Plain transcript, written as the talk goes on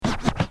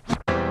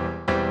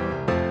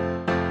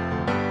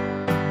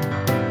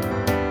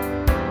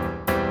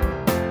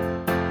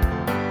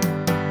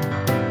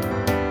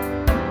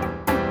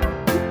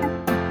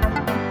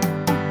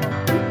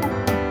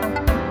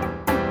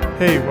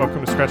Hey,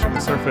 welcome to Scratching the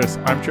Surface.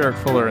 I'm Jarek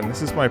Fuller, and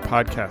this is my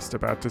podcast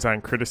about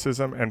design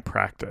criticism and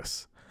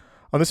practice.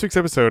 On this week's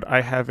episode, I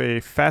have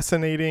a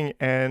fascinating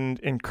and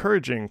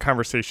encouraging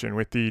conversation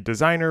with the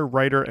designer,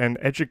 writer, and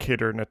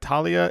educator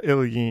Natalia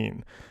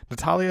Ilyin.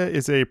 Natalia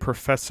is a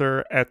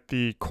professor at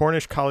the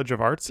Cornish College of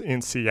Arts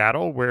in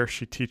Seattle, where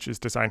she teaches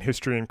design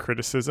history and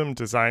criticism,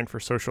 design for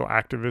social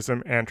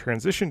activism, and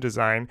transition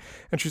design.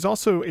 And she's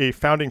also a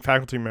founding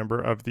faculty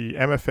member of the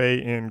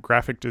MFA in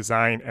graphic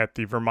design at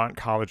the Vermont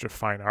College of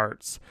Fine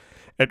Arts.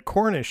 At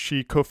Cornish,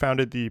 she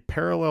co-founded the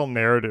Parallel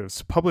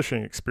Narratives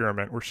publishing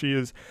experiment, where she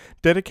is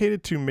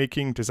dedicated to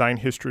making design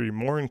history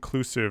more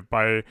inclusive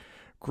by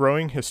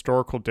growing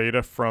historical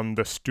data from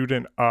the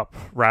student up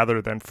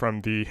rather than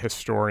from the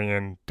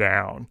historian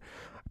down.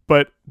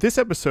 But this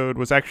episode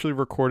was actually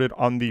recorded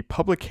on the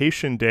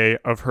publication day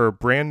of her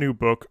brand new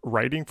book,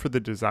 Writing for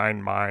the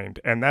Design Mind,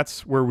 and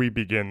that's where we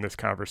begin this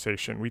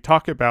conversation. We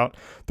talk about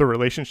the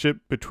relationship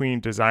between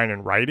design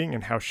and writing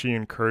and how she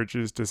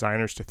encourages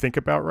designers to think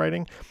about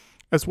writing,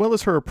 as well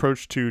as her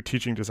approach to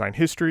teaching design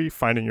history,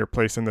 finding your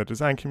place in the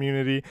design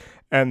community,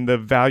 and the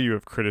value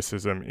of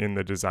criticism in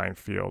the design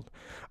field.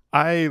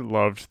 I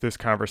loved this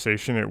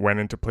conversation. It went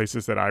into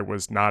places that I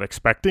was not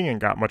expecting and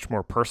got much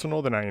more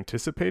personal than I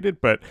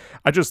anticipated, but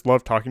I just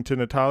loved talking to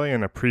Natalia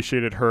and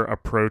appreciated her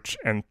approach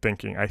and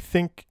thinking. I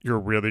think you're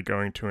really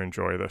going to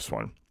enjoy this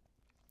one.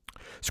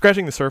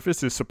 Scratching the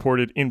Surface is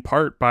supported in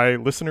part by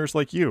listeners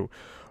like you.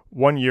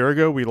 1 year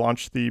ago, we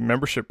launched the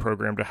membership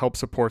program to help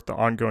support the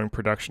ongoing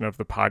production of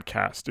the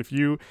podcast. If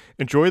you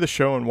enjoy the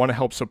show and want to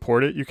help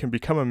support it, you can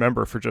become a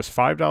member for just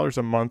 $5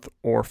 a month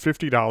or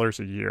 $50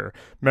 a year.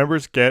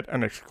 Members get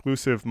an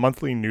exclusive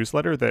monthly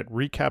newsletter that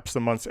recaps the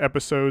month's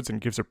episodes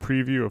and gives a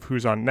preview of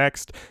who's on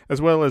next,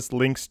 as well as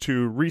links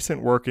to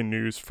recent work and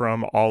news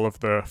from all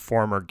of the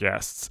former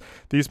guests.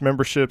 These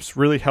memberships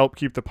really help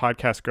keep the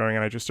podcast going,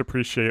 and I just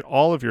appreciate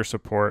all of your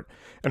support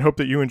and hope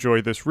that you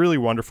enjoy this really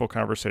wonderful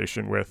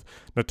conversation with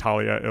Natalia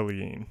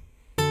Ilyin.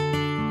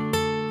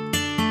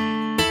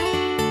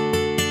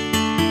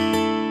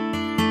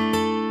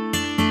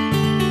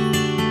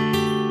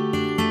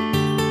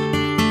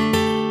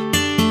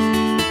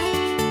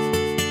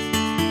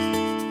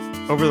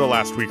 Over the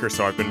last week or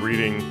so, I've been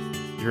reading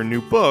your new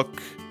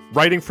book,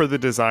 Writing for the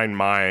Design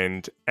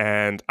Mind,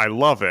 and I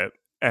love it.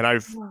 And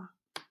I've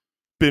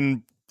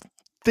been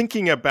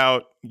thinking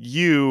about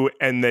you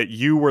and that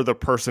you were the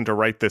person to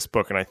write this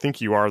book, and I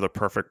think you are the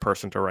perfect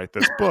person to write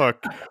this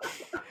book.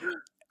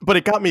 But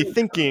it got me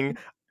thinking,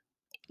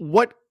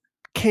 what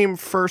came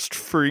first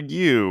for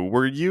you?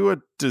 Were you a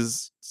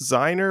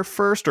designer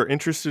first or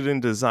interested in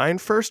design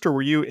first, or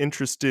were you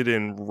interested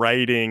in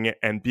writing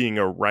and being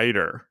a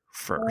writer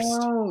first?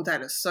 Oh,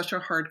 that is such a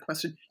hard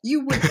question.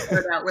 You would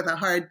start out with a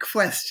hard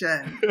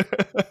question.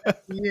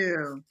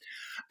 You.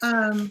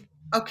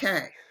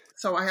 Okay.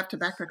 So I have to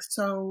backtrack.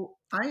 So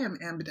I am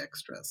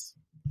ambidextrous.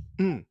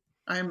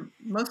 I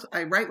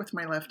write with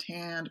my left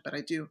hand, but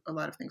I do a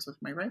lot of things with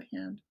my right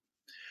hand.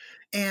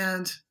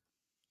 And,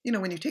 you know,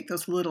 when you take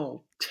those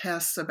little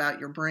tests about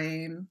your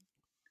brain,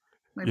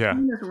 my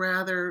brain is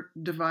rather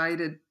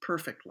divided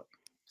perfectly.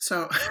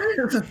 So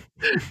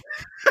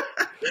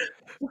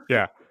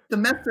yeah, the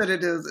mess that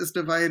it is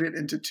divided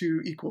into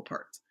two equal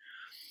parts.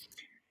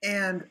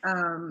 And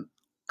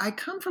I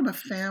come from a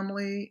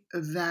family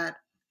that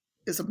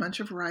is a bunch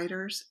of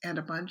writers and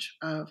a bunch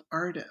of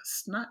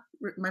artists.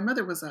 My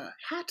mother was a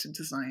hat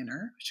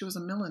designer. She was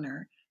a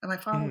milliner, and my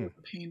father was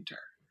a painter.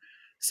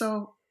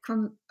 So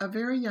from a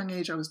very young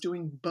age, I was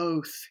doing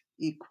both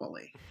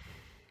equally.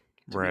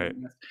 Right.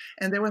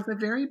 And there was a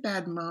very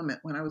bad moment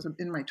when I was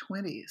in my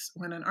 20s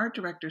when an art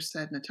director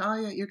said,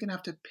 Natalia, you're going to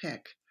have to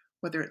pick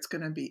whether it's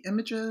going to be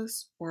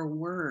images or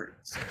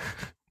words.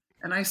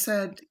 And I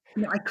said,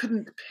 no, I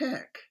couldn't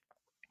pick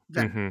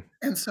them. Mm-hmm.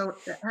 And so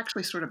it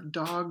actually sort of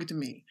dogged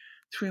me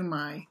through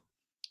my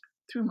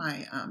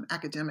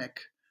academic,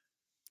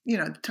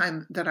 the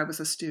time that I was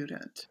a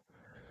student.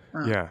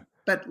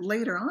 But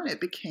later on,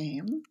 it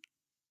became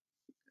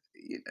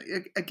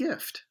a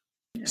gift.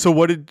 Yeah. So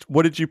what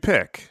did you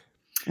pick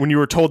when you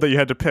were told that you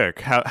had to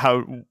pick?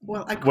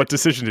 What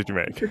decision did you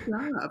make?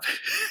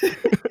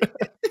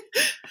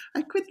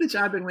 I quit the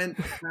job and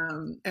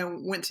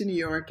went to New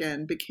York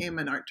and became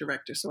an art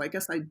director. So I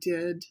guess I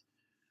did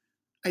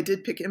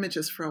pick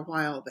images for a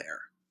while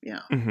there.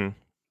 Yeah. Mm-hmm.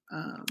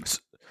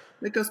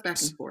 It goes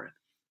back and forth.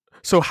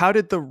 So how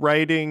did the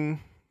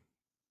writing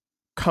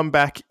come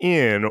back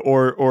in,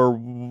 or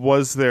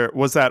was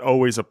that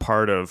always a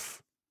part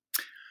of?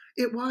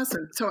 It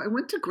wasn't. So I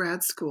went to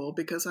grad school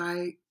because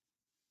I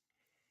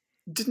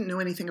didn't know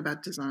anything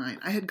about design.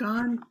 I had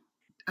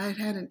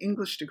had an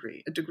English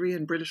degree, a degree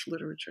in British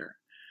literature.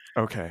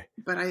 Okay.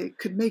 But I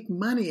could make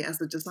money as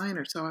a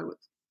designer, so I was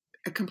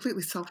a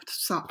completely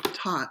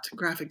self-taught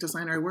graphic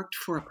designer. I worked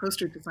for a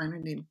poster designer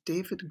named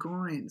David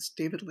Lance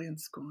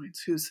Goins,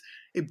 who's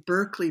a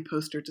Berkeley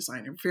poster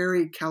designer,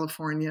 very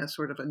California,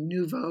 sort of a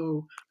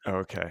nouveau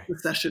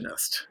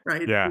secessionist,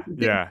 right? Yeah,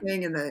 big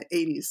thing in the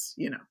 80s,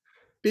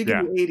 big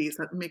in the 80s.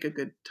 That would make a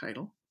good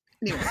title.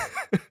 Anyway.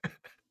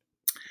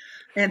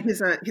 And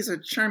he's a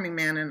charming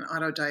man and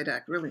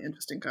autodidact, really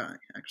interesting guy,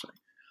 actually.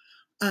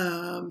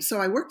 So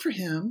I worked for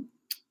him,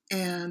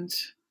 and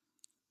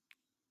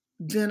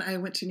then I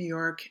went to New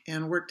York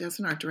and worked as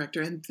an art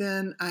director. And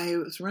then I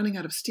was running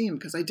out of steam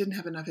because I didn't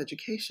have enough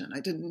education. I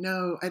didn't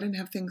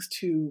have things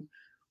to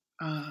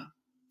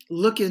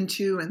look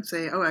into and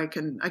say, oh, I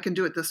can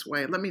do it this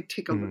way. Let me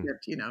take a look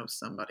at,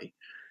 somebody.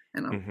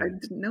 And I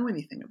didn't know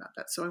anything about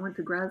that. So I went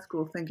to grad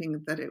school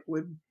thinking that it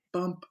would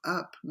bump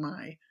up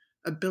my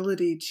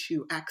ability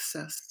to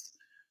access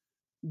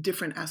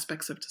different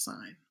aspects of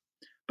design.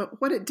 But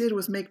what it did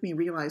was make me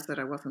realize that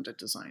I wasn't a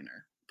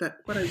designer, that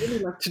what I really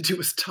like to do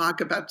is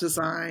talk about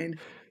design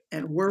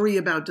and worry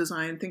about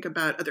design, think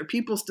about other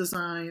people's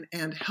design,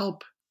 and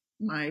help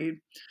my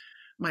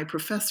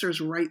professors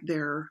write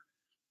their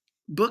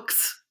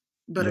books.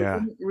 But I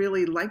didn't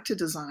really like to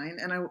design,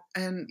 and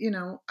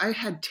I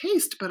had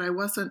taste, but I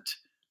wasn't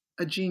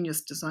a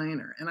genius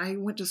designer. And I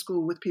went to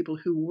school with people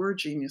who were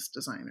genius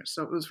designers,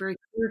 so it was very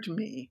clear to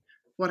me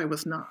what I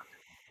was not.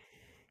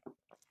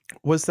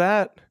 Was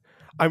that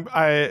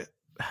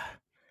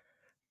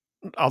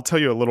I'll tell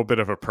you a little bit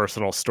of a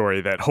personal story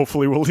that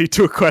hopefully will lead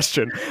to a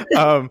question.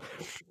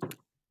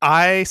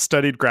 I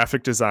studied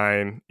graphic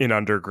design in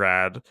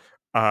undergrad,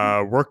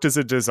 worked as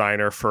a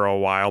designer for a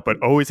while,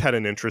 but always had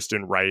an interest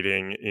in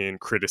writing, in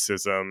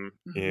criticism,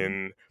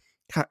 in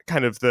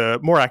kind of the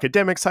more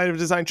academic side of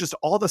design. Just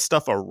all the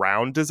stuff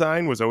around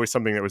design was always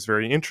something that was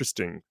very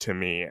interesting to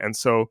me. And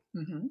so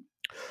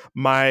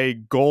my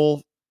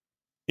goal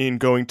in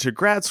going to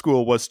grad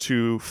school was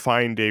to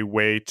find a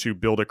way to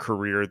build a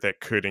career that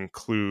could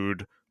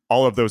include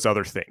all of those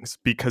other things,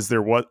 because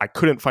I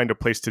couldn't find a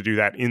place to do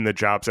that in the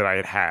jobs that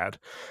I had.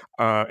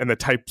 And the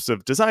types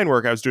of design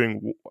work I was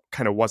doing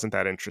kind of wasn't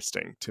that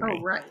interesting to me.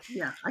 Oh, right.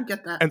 Yeah, I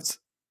get that.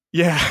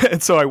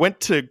 And so I went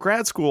to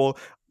grad school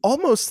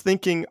almost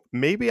thinking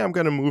maybe I'm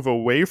going to move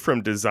away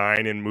from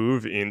design and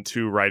move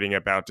into writing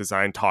about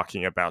design,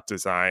 talking about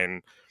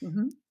design,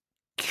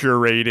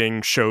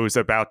 curating shows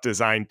about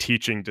design,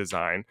 teaching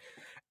design.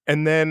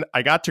 And then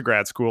I got to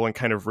grad school and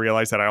kind of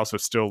realized that I also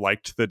still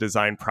liked the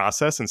design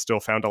process and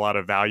still found a lot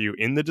of value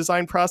in the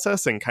design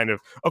process, and kind of,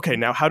 okay,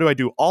 now how do I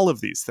do all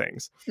of these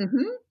things?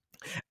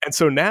 And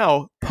so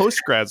now,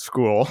 post-grad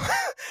school,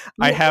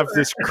 I have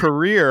this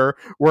career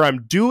where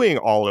I'm doing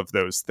all of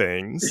those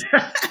things.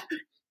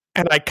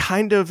 And I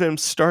kind of am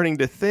starting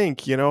to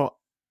think,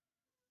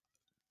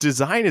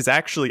 design is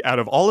actually, out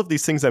of all of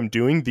these things I'm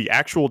doing, the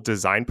actual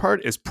design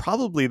part is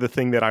probably the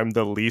thing that I'm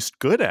the least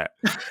good at.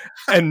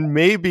 And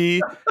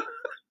maybe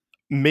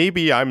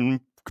I'm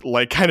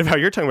like kind of how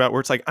you're talking about,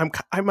 where it's like,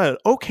 I'm an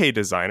okay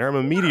designer. I'm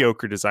a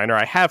mediocre designer.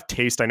 I have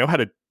taste. I know how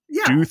to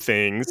do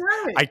things.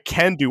 Right. I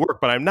can do work,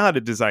 but I'm not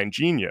a design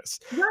genius.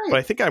 Right. But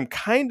I think I'm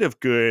kind of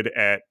good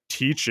at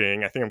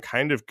teaching. I think I'm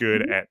kind of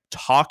good at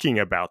talking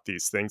about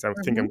these things. I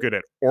think I'm good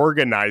at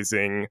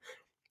organizing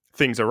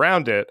things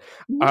around it.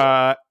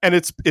 And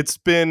it's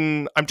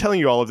been, I'm telling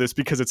you all of this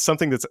because it's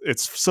something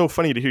it's so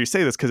funny to hear you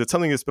say this, because it's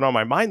something that's been on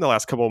my mind the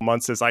last couple of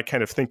months as I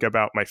kind of think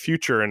about my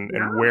future and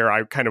where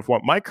I kind of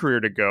want my career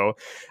to go.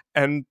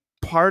 And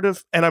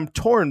I'm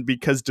torn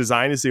because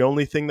design is the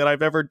only thing that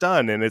I've ever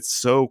done, and it's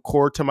so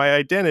core to my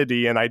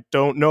identity. And I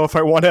don't know if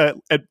I want to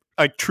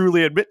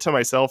truly admit to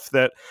myself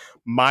that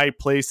my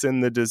place in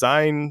the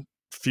design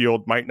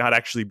field might not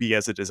actually be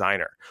as a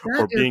designer,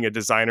 or being a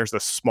designer is a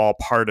small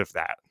part of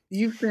that.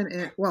 You've been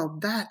in, well,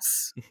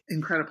 that's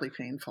incredibly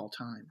painful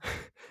time.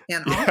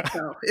 And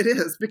also it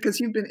is, because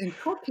you've been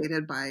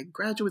inculcated by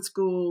graduate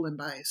school and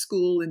by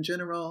school in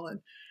general and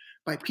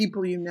by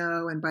people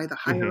and by the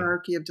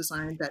hierarchy of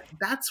design,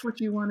 that's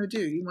what you want to do.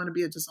 You want to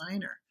be a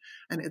designer.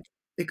 And it's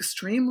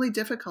extremely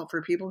difficult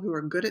for people who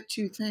are good at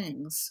two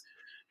things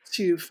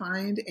to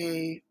find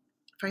a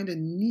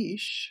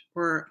niche,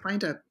 or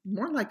find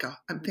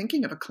I'm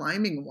thinking of a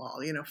climbing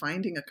wall,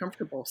 finding a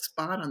comfortable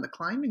spot on the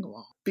climbing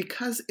wall,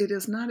 because it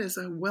is not as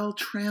a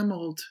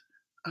well-trammeled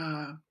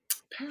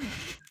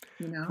path,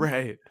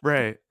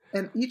 Right.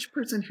 And each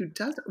person who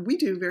does it, we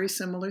do very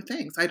similar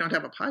things. I don't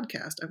have a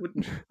podcast.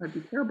 I'd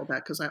be terrible at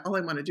that, because all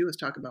I want to do is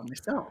talk about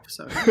myself.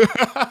 So,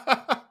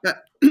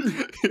 but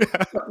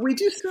we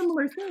do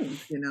similar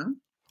things,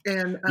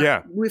 and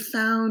we've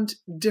found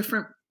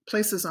different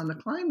places on the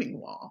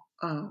climbing wall.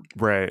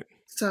 Right.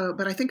 So,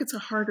 but I think it's a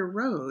harder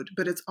road,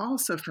 but it's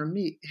also, for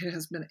me, it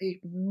has been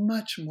a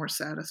much more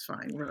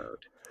satisfying road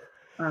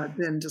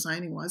than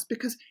designing was,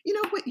 because,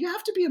 what, you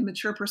have to be a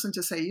mature person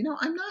to say,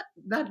 I'm not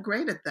that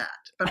great at that.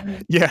 But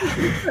you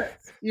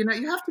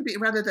have to be,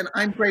 rather than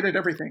I'm great at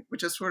everything,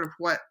 which is sort of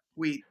what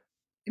we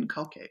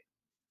inculcate.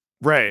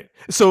 Right.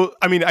 So,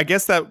 I mean, I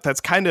guess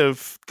that's kind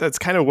of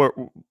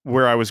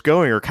where I was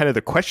going, or kind of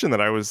the question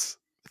that I was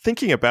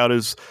thinking about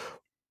is,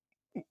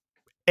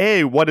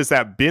 what has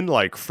that been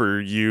like for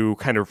you,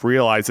 kind of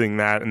realizing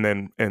that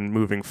and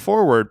moving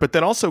forward, but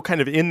then also kind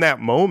of in that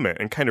moment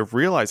and kind of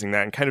realizing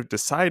that and kind of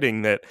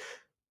deciding that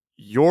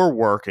your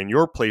work and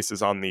your place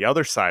is on the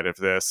other side of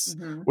this.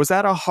 Was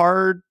that a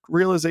hard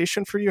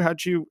realization for you?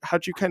 How'd you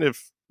kind of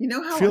You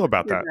know how feel I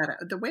about figured that?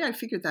 that out? The way I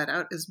figured that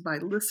out is by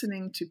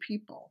listening to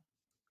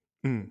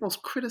Mm. people's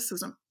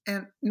criticism,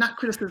 and not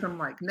criticism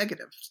like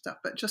negative stuff,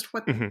 but just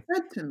what they Hmm.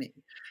 said to me.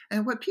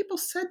 And what people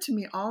said to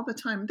me all the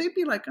time, they'd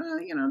be like, oh,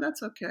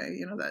 that's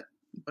okay. That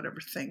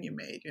whatever thing you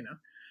made,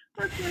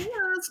 that's like,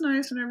 yeah, that's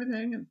nice and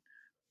everything.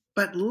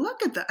 But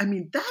look at that. I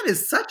mean, that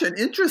is such an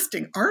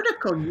interesting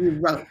article you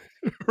wrote.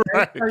 Right?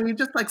 Right. So you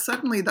just like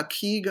suddenly the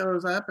key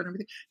goes up and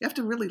everything. You have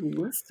to really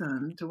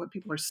listen to what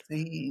people are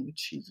saying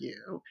to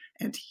you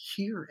and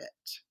hear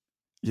it.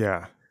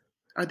 Yeah.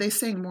 Are they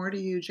saying more to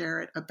you,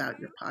 Jarrett,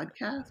 about your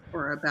podcast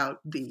or about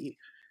the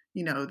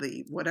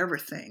whatever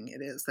thing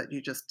it is that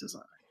you just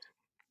designed?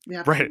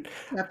 Right.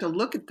 You have to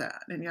look at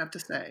that and you have to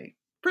say,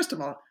 first of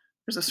all,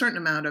 there's a certain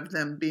amount of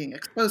them being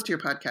exposed to your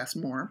podcast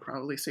more,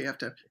 probably. So you have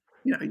to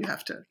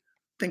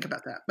think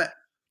about that. But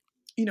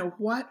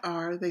what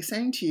are they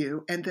saying to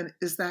you? And then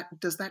does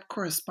that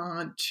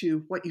correspond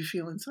to what you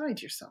feel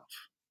inside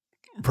yourself?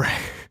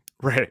 Right.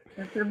 Right.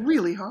 They're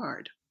really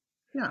hard.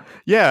 Yeah.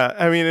 Yeah.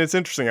 I mean, it's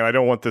interesting. And I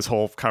don't want this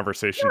whole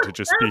conversation to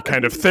just be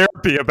kind of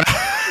therapy about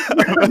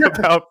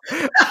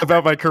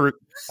my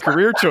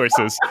career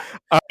choices.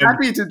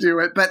 Happy to do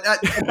it, but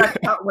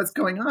that's not what's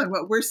going on.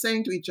 What we're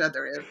saying to each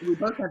other is we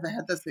both have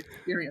had this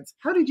experience.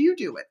 How did you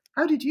do it?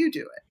 How did you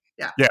do it?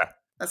 Yeah. Yeah.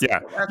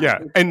 Yeah.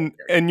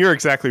 And you're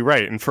exactly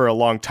right. And for a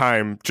long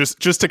time,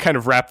 just to kind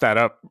of wrap that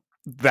up,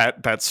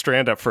 that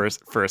strand up for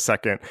a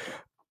second,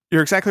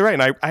 you're exactly right.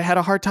 And I had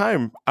a hard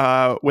time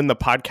when the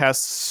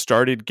podcast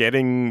started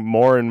getting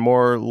more and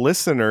more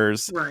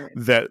listeners, right,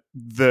 that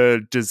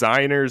the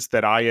designers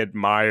that I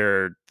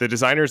admired, the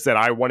designers that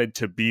I wanted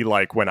to be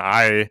like when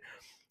I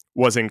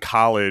was in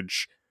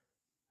college,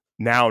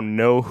 now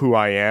know who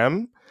I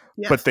am,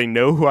 yes, but they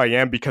know who I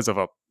am because of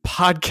a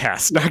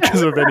podcast, not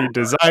because of any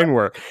design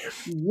work.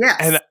 Yes.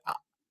 And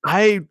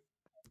I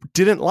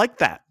didn't like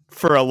that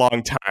for a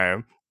long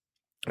time.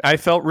 I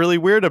felt really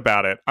weird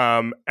about it.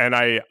 And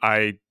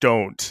I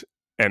don't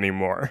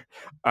anymore.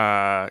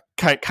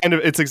 Kind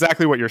of, it's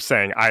exactly what you're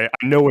saying. I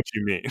know what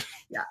you mean.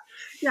 Yeah.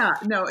 Yeah.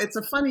 No, it's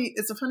a funny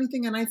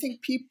thing. And I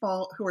think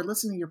people who are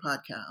listening to your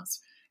podcast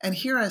and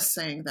hear us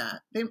saying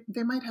that,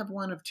 they might have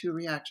one of two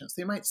reactions.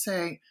 They might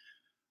say,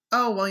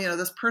 oh, well,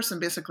 this person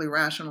basically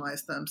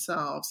rationalized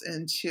themselves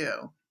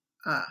into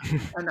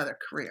another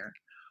career.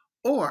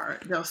 Or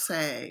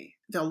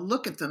they'll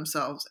look at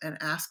themselves and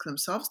ask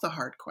themselves the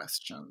hard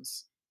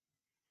questions.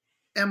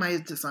 Am I a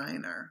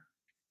designer?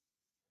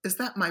 Is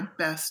that my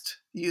best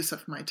use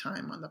of my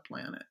time on the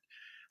planet?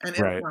 And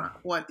if not,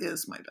 what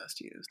is my best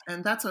use?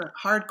 And that's a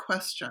hard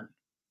question.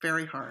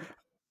 Very hard.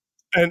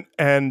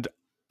 And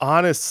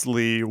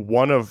honestly,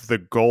 one of the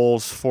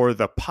goals for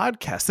the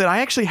podcast that I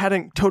actually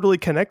hadn't totally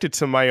connected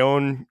to my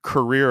own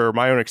career or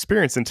my own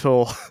experience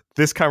until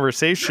this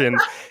conversation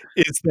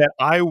is that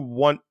I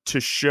want to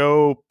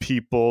show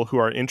people who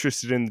are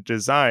interested in the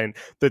design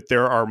that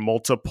there are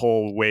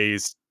multiple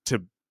ways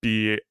to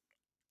be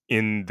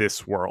in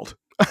this world.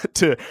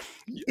 There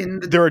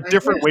are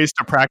different ways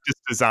to practice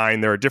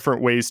design. There are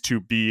different ways to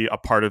be a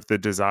part of the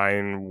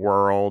design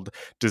world.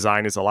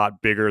 Design is a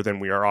lot bigger than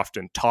we are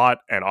often taught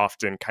and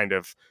often kind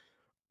of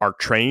are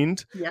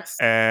trained. Yes.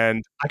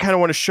 And I kind of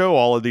want to show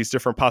all of these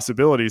different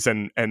possibilities.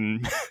 And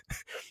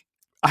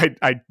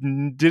I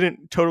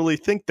didn't totally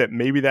think that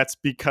maybe that's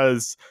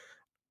because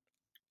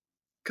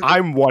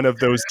I'm one of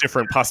those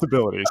different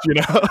possibilities,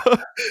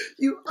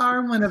 You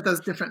are one of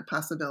those different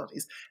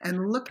possibilities.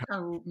 And look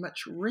how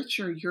much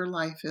richer your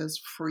life is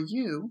for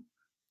you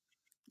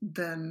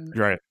than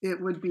it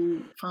would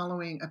be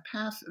following a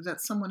path that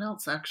someone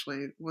else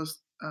actually was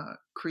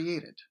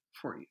created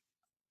for you.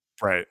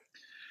 Right.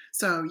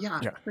 So, yeah,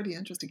 pretty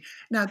interesting.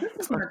 Now, this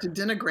is not to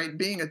denigrate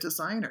being a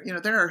designer.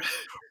 There are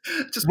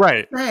just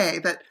say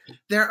that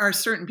there are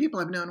certain people.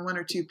 I've known one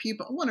or two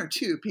people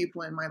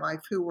in my life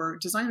who were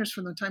designers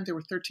from the time they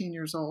were 13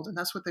 years old, and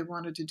that's what they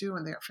wanted to do,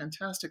 and they are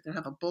fantastic. They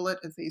have a bullet,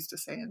 as they used to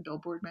say in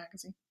Billboard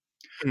magazine.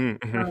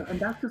 Mm-hmm. And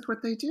that's just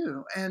what they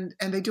do, and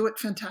they do it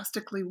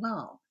fantastically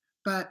well.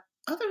 But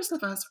others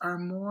of us are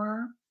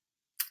more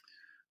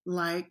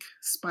like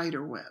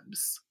spider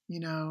webs,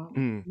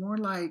 more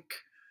like...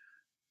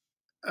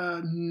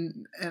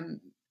 and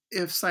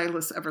if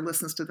Silas ever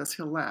listens to this,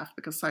 he'll laugh,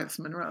 because Silas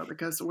Monroe,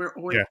 because we're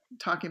always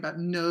talking about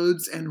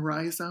nodes and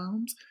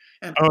rhizomes.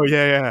 And he's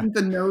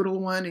the nodal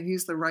one and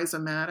he's the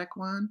rhizomatic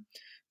one.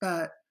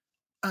 But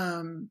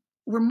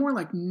we're more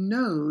like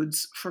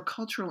nodes for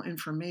cultural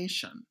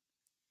information.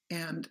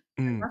 And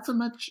that's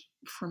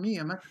for me,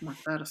 a much more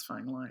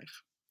satisfying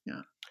life.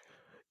 Yeah.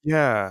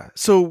 Yeah.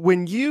 So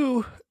when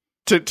you,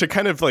 to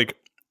kind of like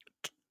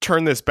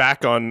turn this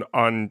back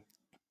on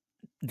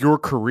your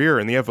career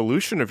and the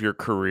evolution of your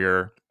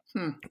career,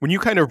 when you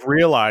kind of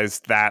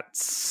realized that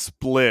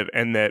split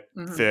and that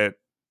that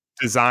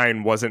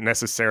design wasn't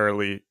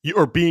necessarily,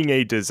 or being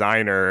a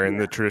designer in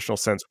the traditional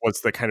sense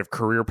was the kind of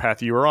career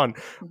path you were on,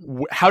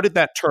 how did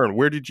that turn?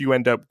 Where did you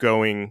end up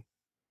going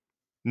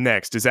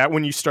next? Is that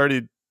when you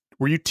started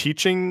Were you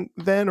teaching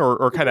then,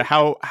 or kind of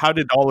how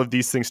did all of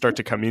these things start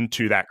to come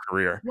into that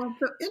career? Well,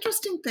 the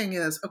interesting thing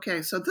is,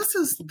 okay, so this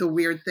is the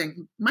weird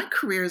thing. My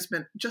career has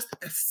been just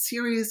a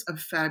series of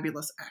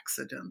fabulous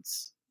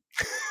accidents.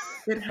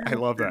 It I has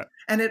love been. that.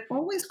 And it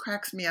always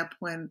cracks me up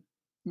when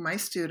my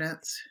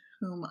students,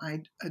 whom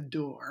I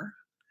adore,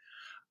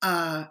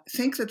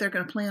 think that they're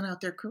going to plan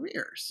out their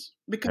careers,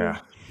 because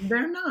Yeah.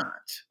 they're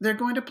not. They're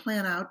going to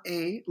plan out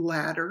a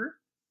ladder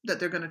that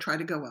they're going to try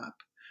to go up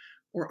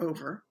or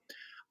over.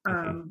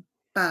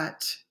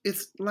 But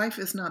life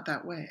is not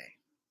that way.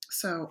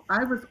 So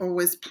I was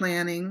always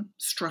planning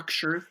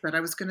structures that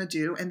I was going to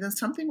do, and then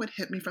something would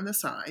hit me from the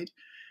side,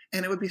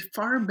 and it would be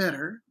far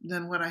better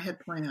than what I had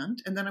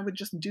planned. And then I would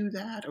just do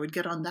that. I would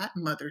get on that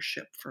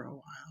mothership for a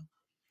while.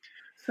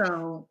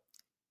 So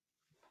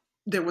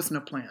there was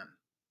no plan.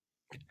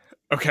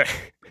 Okay.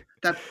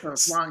 That's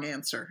a long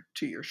answer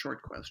to your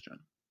short question.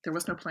 There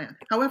was no plan.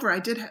 However,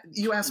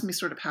 you asked me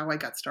sort of how I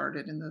got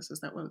started in this. Is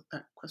that what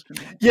that question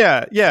was?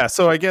 Yeah.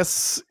 So I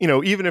guess,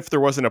 even if there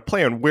wasn't a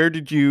plan, where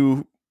did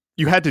you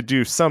had to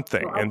do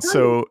something. Well, And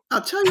so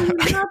I'll tell you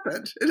what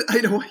happened.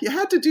 I know you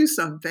had to do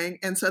something.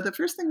 And so the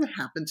first thing that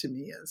happened to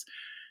me is,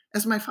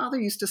 as my father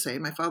used to say,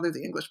 my father,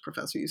 the English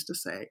professor, used to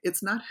say,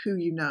 it's not who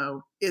you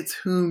know, it's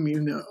whom you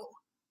know.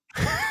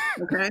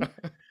 Okay.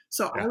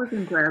 So I was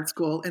in grad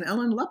school, and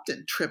Ellen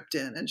Lupton tripped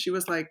in, and she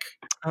was like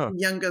the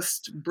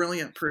youngest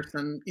brilliant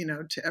person,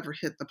 to ever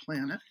hit the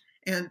planet.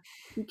 And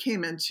she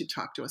came in to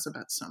talk to us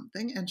about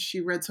something, and she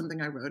read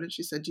something I wrote, and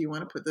she said, do you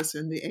want to put this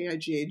in the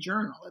AIGA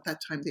journal? At that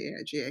time, the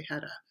AIGA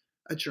had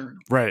a journal.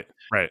 Right.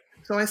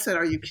 So I said,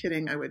 are you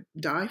kidding? I would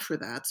die for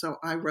that. So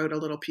I wrote a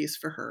little piece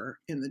for her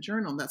in the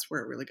journal, and that's where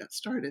it really got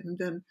started. And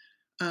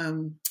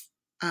then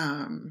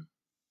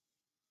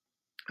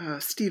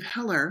Steve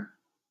Heller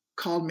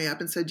called me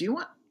up and said, you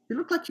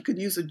look like you could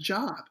use a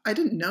job. I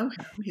didn't know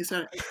him. He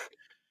said,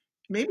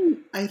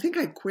 I think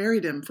I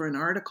queried him for an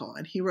article,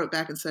 and he wrote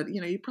back and said,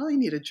 you probably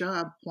need a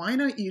job. Why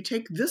don't you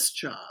take this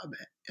job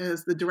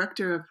as the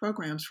director of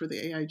programs for the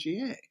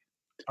AIGA?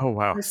 Oh,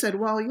 wow. I said,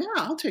 well, yeah,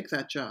 I'll take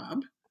that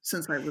job,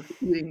 since I was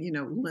eating,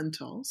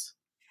 lentils.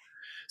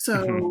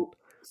 So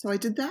I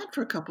did that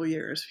for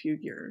a few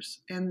years,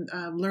 and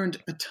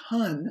learned a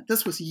ton.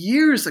 This was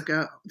years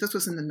ago. This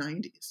was in the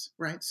 90s,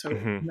 right? So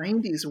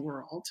 90s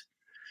world.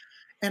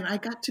 And I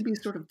got to be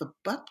sort of the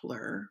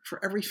butler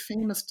for every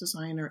famous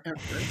designer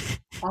ever.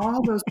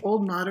 All those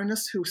old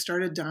modernists who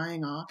started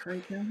dying off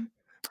right then.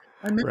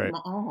 I met them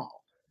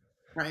all,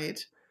 right?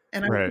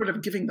 And I was sort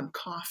of giving them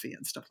coffee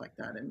and stuff like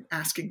that, and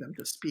asking them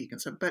to speak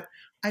and stuff. But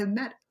I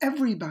met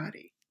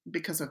everybody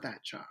because of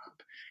that job.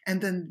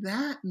 And then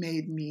that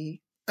made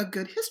me a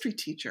good history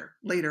teacher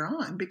later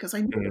on, because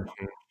I knew them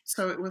all.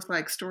 So it was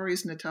like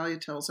stories Natalia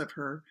tells of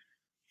her,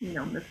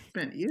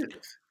 misspent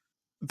youth.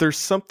 There's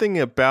something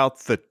about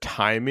the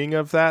timing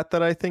of that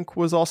I think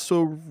was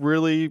also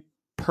really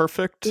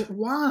perfect. It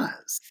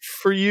was.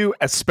 For you,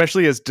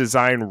 especially as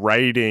design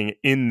writing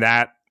in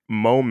that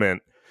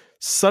moment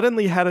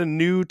suddenly had a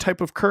new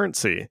type of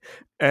currency,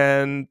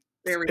 and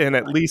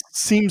at least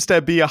seems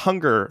to be a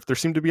hunger. There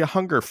seemed to be a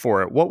hunger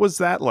for it. What was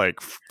that like?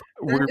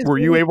 Were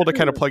you able to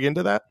kind of plug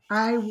into that?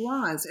 I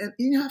was. And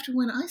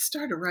when I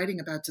started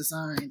writing about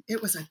design,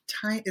 it was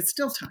it's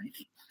still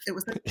tiny. It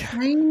was a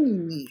tiny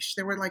niche.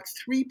 There were like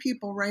 3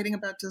 people writing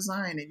about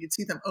design, and you'd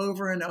see them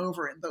over and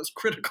over in those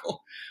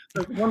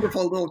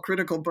wonderful little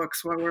critical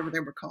books, whatever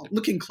they were called,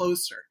 Looking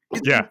Closer.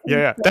 Yeah.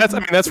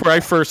 That's where I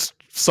first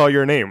saw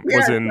your name,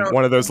 was in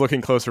one of those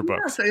Looking Closer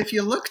books. So if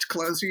you looked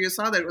closer, you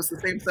saw that it was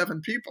the same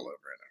 7 people over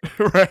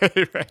and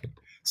over. Right.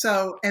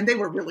 So, and they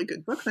were really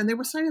good books, and they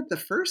were cited the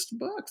first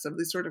books of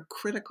these sort of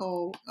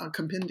critical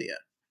compendia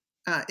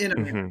in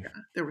America.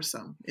 There were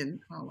some in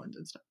Holland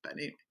and stuff, but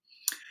anyway.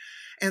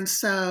 And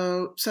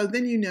so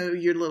then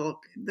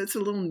that's a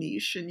little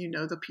niche, and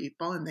the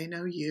people, and they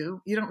know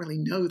you. You don't really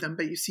know them,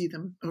 but you see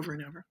them over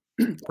and over.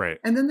 Right.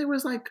 And then there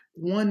was like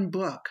one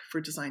book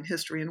for design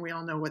history, and we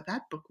all know what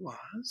that book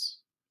was,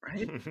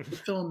 right? The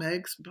Phil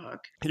Meggs book.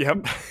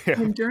 Yep.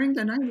 And during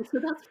the 90s, so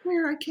that's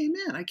where I came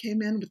in. I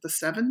came in with the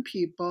 7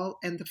 people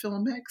and the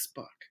Phil Meggs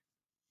book,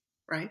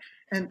 right?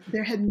 And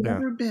there had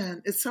never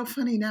been, it's so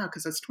funny now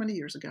because it's 20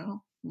 years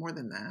ago, more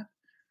than that,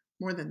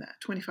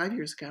 25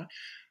 years ago.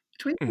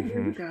 25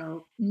 years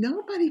ago,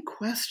 nobody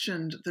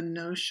questioned the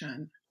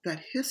notion that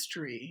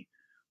history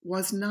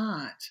was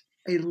not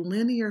a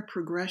linear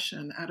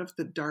progression out of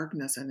the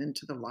darkness and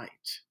into the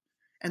light.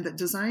 And that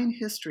design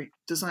history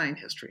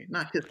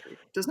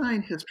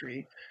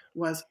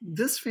was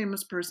this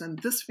famous person,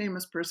 this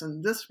famous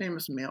person, this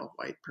famous male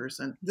white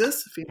person,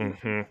 this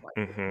famous white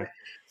person.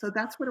 So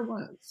that's what it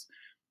was.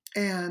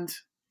 And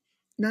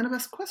none of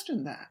us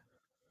questioned that.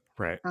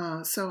 Right.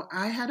 So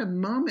I had a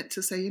moment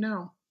to say,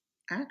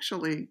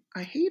 actually,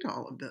 I hate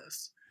all of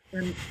this.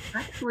 And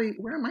actually,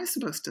 where am I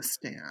supposed to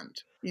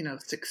stand?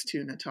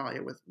 6'2"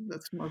 Natalia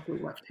that's mostly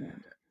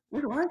left-handed.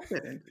 Where do I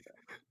fit into that?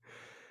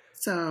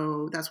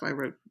 So that's why I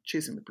wrote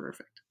Chasing the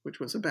Perfect, which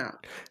was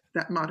about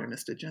that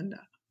modernist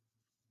agenda.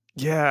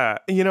 Yeah,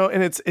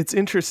 and it's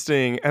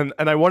interesting, and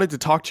I wanted to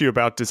talk to you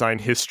about design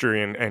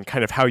history and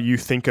kind of how you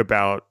think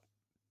about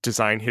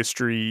design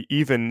history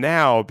even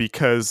now,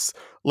 because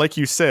like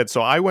you said,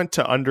 so I went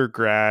to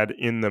undergrad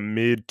in the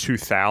mid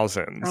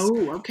 2000s,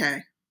 Oh,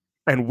 okay.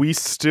 and we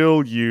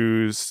still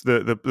use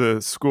the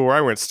school where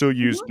I went still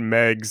used Mhm.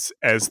 Meg's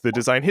as the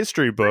design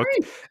history book,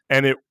 Right.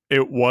 and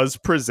it was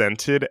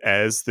presented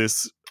as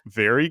this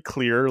very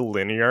clear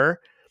linear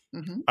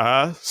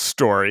Hmm.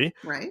 story,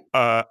 Right.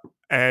 uh,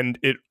 and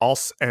it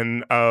also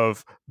and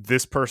of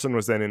this person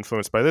was then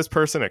influenced by this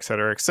person, et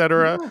cetera, et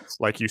cetera. Yes.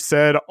 Like you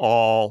said,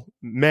 all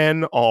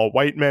men, all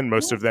white men,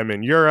 most of Yes. them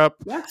in Europe,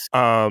 Yes.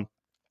 um,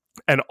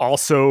 and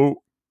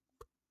also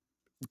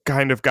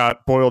kind of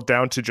got boiled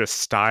down to just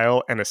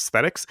style and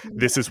aesthetics.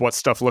 This Yeah. is what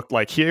stuff looked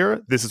like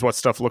here. This is what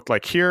stuff looked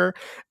like here.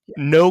 Yeah.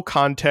 No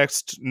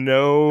context,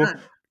 no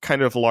None.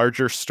 kind of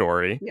larger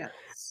story.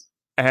 Yes.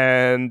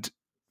 And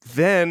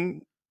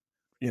then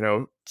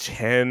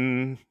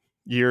 10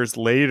 years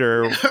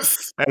later,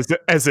 Yes.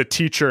 as a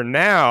teacher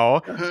now,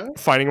 Uh-huh.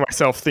 finding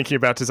myself thinking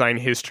about design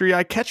history,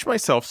 I catch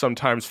myself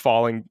sometimes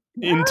falling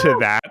into Yes.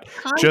 that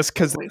just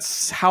because Constantly.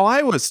 that's how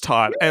I was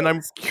taught. And I'm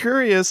Yes.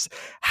 curious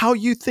how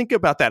you think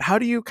about that. How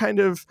do you kind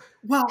of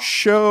Well,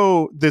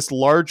 show this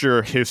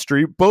larger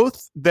history,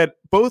 both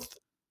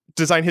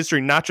design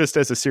history, not just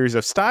as a series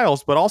of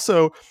styles, but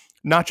also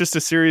not just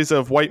a series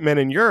of white men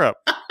in Europe?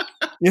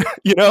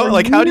 well,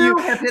 Like how do you? you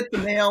have hit the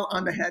nail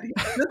on the head here.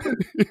 Listen,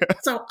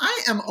 so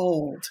I am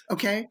old,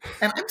 okay?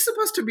 And I'm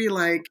supposed to be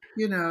like,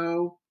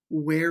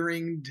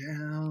 wearing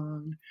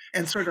down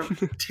and sort of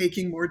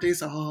taking more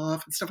days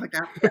off and stuff like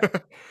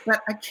that.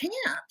 But I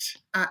can't.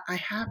 I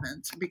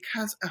haven't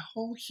because a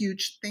whole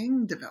huge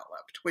thing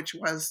developed, which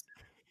was,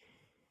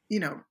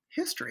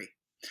 history.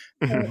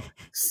 So, Mhm.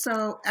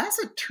 so as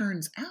it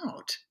turns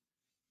out,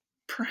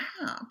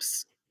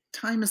 perhaps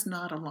time is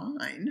not a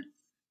line,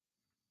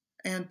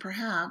 and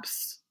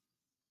perhaps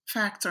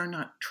facts are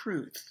not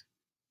truth.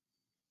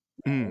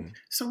 Right? Mm.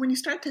 So when you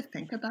start to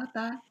think about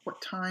that,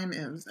 what time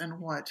is and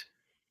what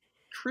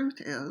truth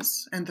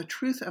is, and the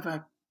truth of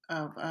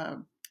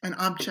an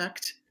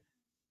object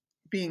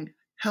being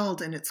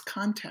held in its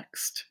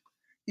context,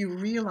 you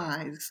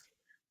realize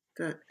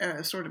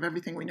that sort of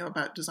everything we know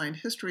about design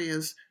history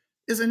is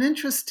an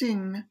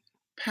interesting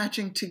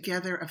patching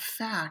together of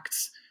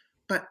facts,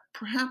 but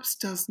perhaps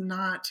does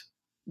not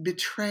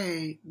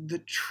betray the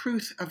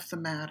truth of the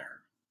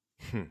matter.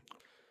 Hmm.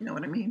 You know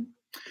what I mean?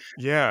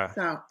 Yeah.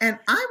 So, and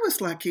I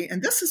was lucky,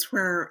 and this is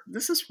where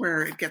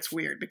it gets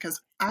weird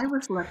because I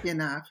was lucky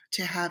enough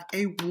to have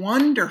a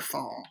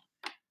wonderful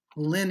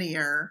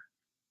linear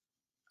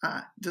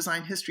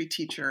design history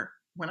teacher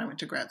when I went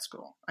to grad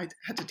school. I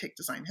had to take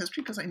design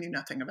history because I knew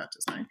nothing about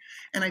design,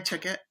 and I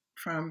took it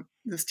from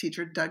this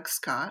teacher, Doug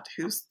Scott,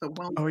 who's the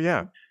Oh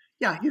yeah.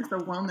 yeah, he's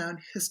the well-known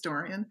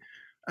historian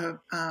of,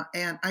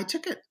 and I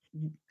took it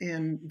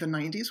in the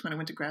 90s when I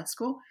went to grad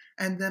school,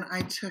 and then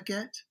I took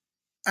it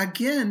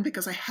again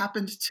because I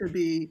happened to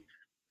be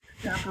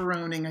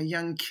chaperoning a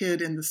young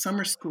kid in the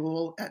summer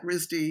school at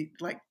RISD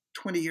like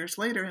 20 years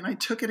later, and I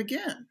took it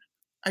again.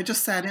 I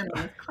just sat in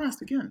on this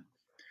class again.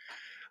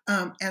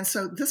 And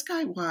so this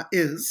guy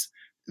is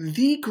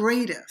the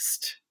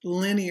greatest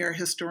linear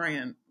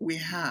historian we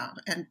have,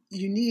 and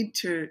you need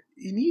to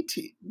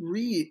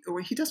read,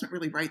 or he doesn't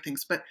really write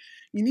things, but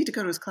you need to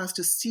go to his class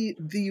to see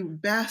the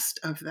best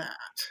of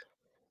that,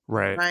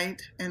 Right.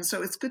 right? And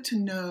so it's good to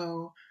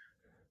know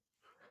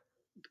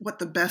what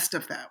the best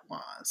of that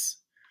was.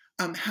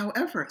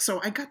 However, so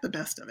I got the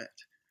best of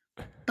it,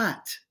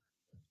 but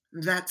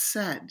that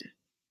said,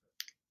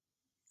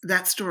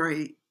 that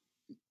story,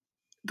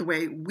 the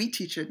way we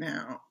teach it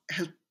now,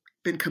 has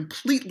been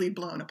completely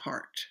blown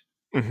apart.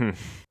 Hmm.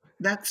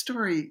 That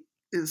story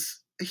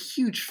is a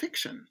huge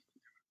fiction,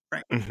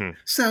 right? Hmm.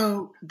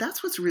 So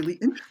that's what's really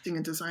interesting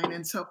in design.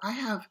 And so I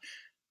have,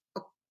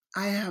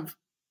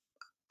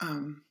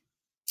 um,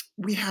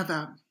 we have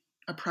a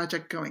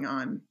project going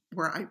on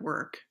where I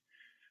work,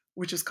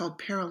 which is called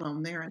Parallel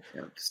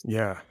Narratives.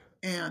 Yeah.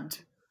 And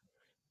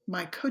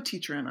my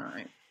co-teacher and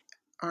I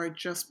are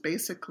just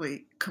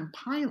basically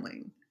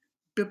compiling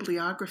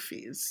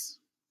bibliographies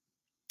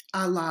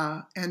a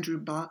la Andrew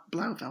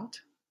Blauvelt,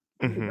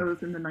 Hmm.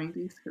 those in the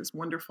 90s, his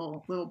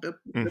wonderful little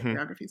Hmm.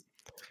 bibliographies.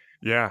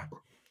 Yeah.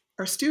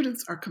 Our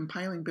students are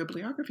compiling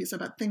bibliographies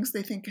about things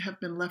they think have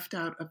been left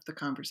out of the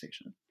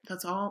conversation.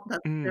 That's all,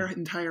 that's their Mm.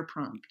 entire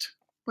prompt.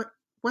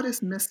 What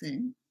is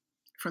missing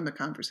from the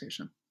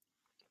conversation?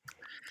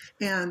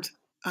 And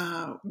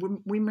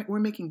we're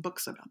making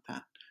books about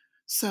that.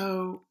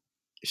 So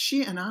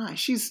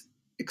she's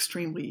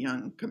extremely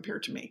young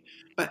compared to me,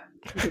 but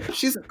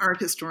she's an art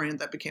historian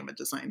that became a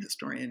design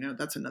historian.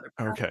 That's another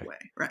Okay.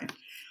 pathway, right?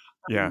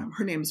 Yeah.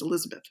 Her name is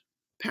Elizabeth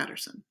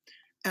Patterson.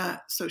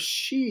 So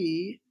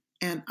she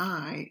and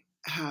I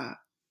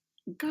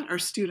got our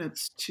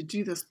students to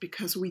do this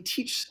because we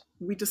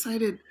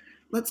decided,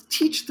 let's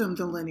teach them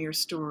the linear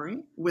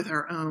story with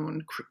our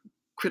own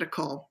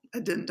critical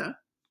addenda,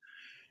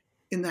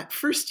 in that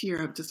first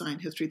year of design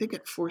history, they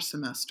get 4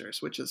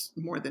 semesters, which is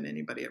more than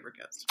anybody ever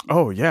gets.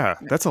 Oh, yeah.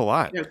 That's a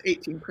lot. There's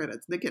 18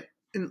 credits. They get,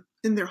 in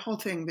their whole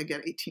thing, they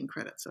get 18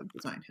 credits of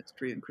design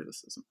history and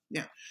criticism.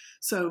 Yeah.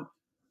 So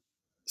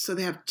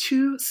they have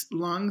 2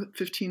 long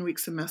 15-week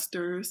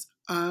semesters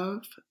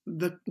of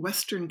the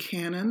Western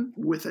canon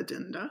with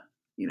addenda,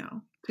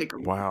 take a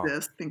look at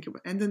this, think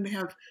about it. And then they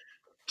have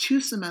 2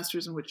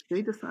 semesters in which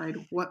they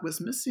decide what was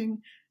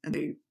missing,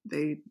 and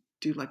they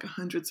do like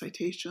 100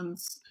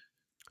 citations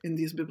in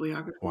these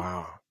bibliographies.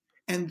 Wow.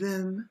 And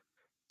then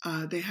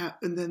and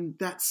then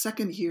that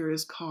second year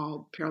is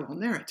called parallel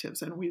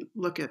narratives, and we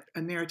look at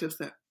narratives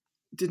that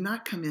did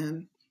not come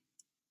in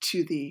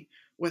to the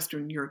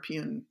Western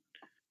European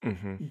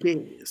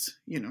gaze,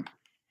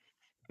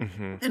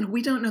 and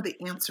we don't know the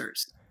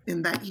answers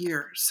in that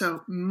year.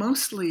 So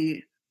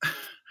mostly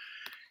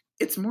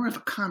it's more of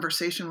a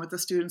conversation with the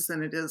students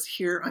than it is,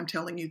 here I'm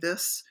telling you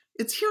this.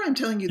 It's here I'm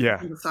telling you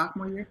this in the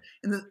sophomore year.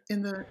 In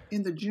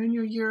the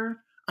junior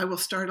year, I will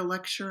start a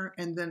lecture,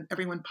 and then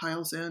everyone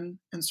piles in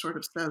and sort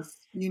of says,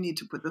 you need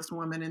to put this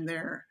woman in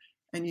there,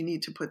 and you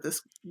need to put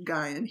this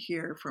guy in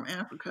here from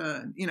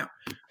Africa, and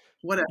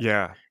whatever.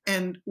 Yeah.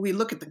 And we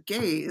look at the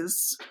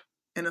gaze,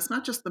 and it's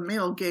not just the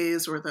male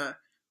gaze or the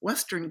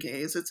Western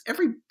gaze, it's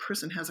every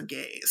person has a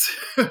gaze.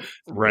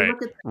 Right. We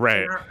look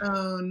at our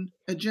own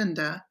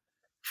agenda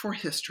for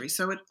history.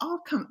 So it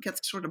all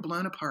gets sort of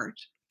blown apart.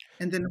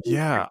 And then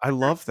I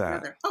love that.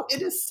 Together. Oh,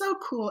 it is so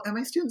cool. And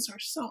my students are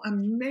so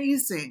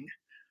amazing.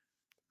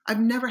 I've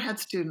never had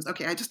students.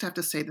 Okay, I just have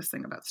to say this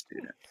thing about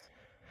students.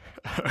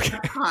 Okay.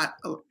 I've taught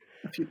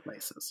a few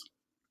places.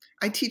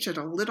 I teach at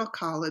a little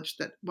college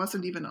that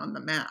wasn't even on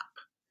the map.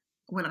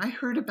 When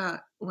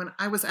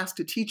I was asked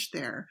to teach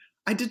there,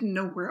 I didn't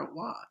know where it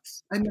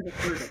was. I never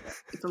heard of it.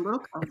 It's a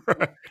little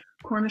college,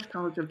 Cornish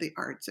College of the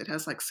Arts. It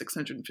has like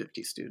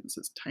 650 students.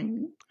 It's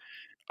tiny.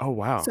 Oh,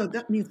 wow. So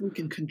that means we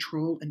can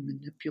control and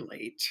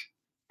manipulate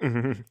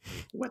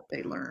what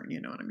they learn.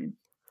 You know what I mean?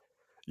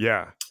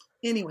 Yeah.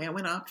 Anyway, I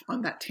went off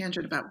on that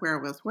tangent about where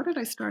I was. What did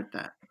I start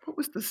that? What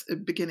was this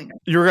beginning?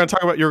 You were going to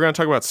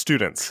talk about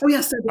students. Oh,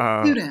 yes. So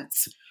the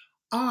students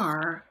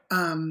are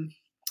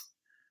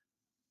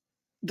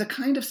the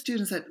kind of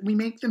students that we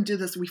make them do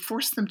this. We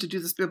force them to do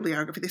this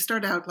bibliography. They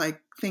start out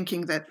like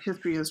thinking that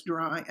history is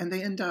dry, and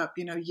they end up,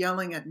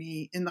 yelling at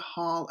me in the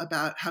hall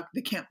about how they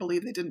can't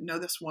believe they didn't know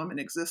this woman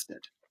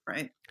existed.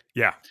 Right?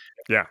 Yeah.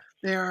 Yeah.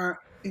 They are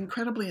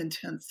incredibly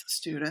intense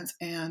students,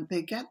 and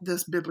they get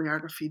this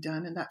bibliography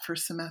done in that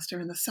first semester.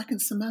 In the second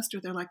semester,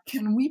 they're like,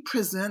 can we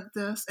present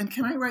this? And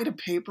can I write a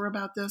paper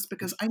about this?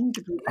 Because I need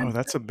to do that. Oh,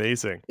 that's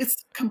amazing.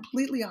 It's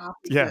completely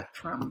opposite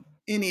from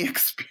any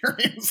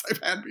experience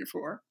I've had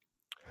before.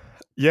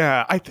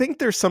 Yeah, I think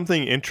there's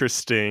something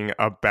interesting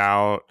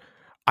about,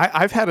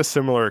 I've had a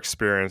similar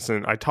experience,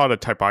 and I taught a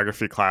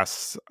typography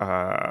class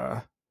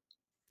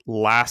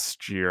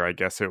last year, I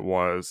guess it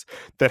was,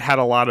 that had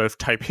a lot of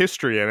type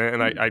history in it,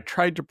 and I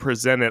tried to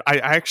present it. I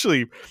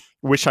actually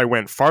wish I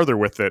went farther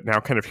with it now,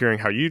 kind of hearing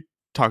how you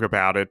talk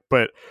about it,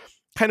 but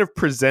kind of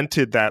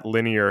presented that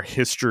linear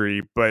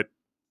history, but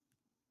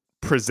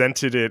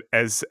presented it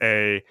as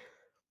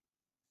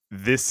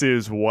this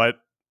is what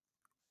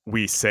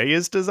we say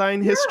is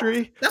design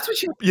history. That's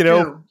what you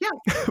do. Yeah.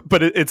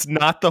 But it's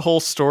not the whole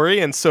story,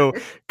 and so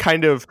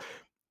kind of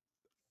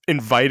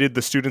invited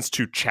the students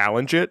to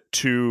challenge it,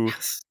 to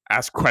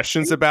ask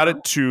questions about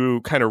it,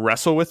 to kind of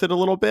wrestle with it a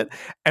little bit.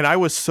 And I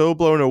was so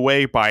blown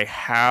away by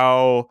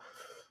how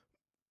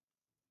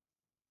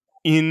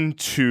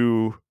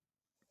into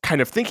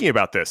kind of thinking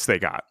about this they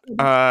got.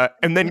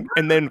 And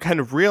then kind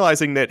of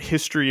realizing that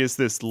history is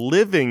this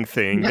living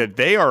thing, that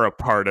they are a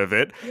part of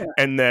it,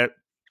 and that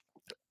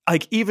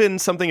like even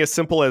something as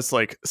simple as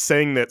like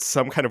saying that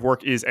some kind of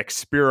work is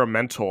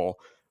experimental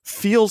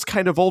feels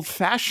kind of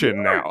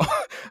old-fashioned now.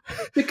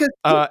 Because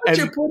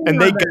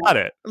and they got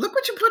it. Look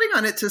what you're putting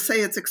on it to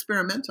say it's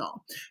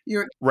experimental.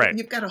 You've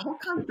got a whole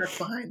concept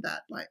behind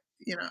that,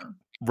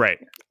 Right.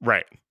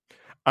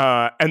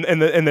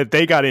 And that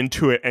they got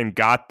into it and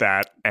got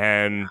that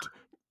and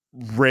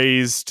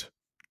raised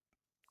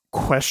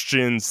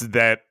questions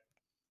that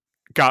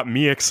got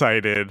me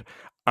excited.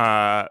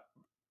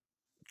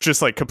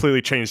 Just like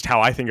completely changed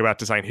how I think about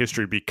design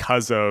history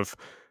because of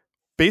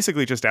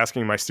basically just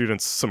asking my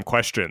students some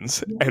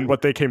questions, and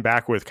what they came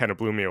back with kind of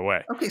blew me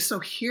away. Okay, so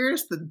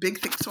here's the big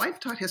thing. So I've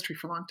taught history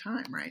for a long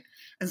time, right?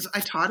 And so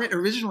I taught it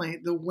originally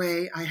the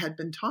way I had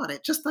been taught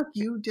it, just like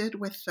you did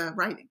with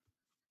writing.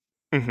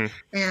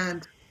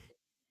 And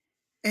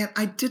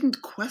I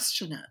didn't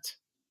question it.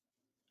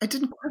 I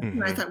didn't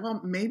question it. I thought,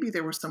 well, maybe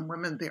there were some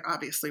women, they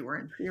obviously were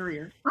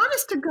inferior.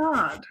 Honest to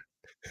God.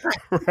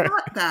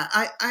 Not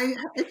that.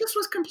 It just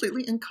was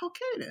completely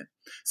inculcated.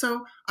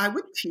 So I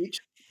would teach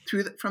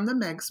from the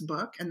Meg's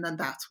book, and then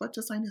that's what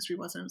design history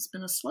was. And it's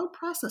been a slow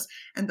process.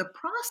 And the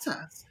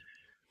process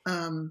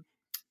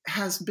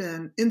has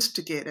been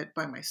instigated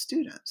by my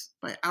students,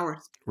 by our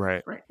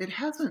students. Right.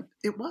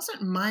 It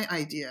wasn't my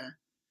idea.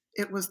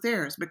 It was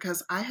theirs,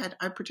 because I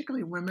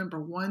particularly remember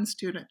one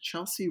student,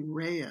 Chelsea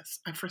Reyes.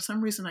 For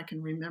some reason, I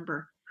can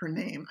remember her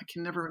name. I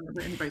can never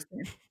remember anybody's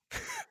name.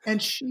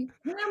 And she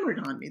hammered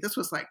on me. This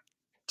was like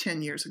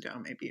 10 years ago,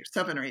 maybe, or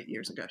 7 or 8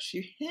 years ago.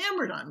 She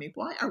hammered on me.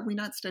 Why are we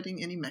not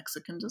studying any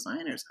Mexican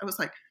designers? I was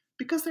like,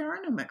 because there are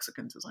no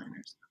Mexican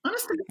designers.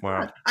 Honestly,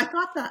 Wow. I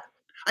thought that.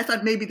 I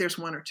thought maybe there's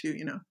one or two,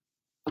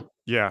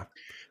 Yeah.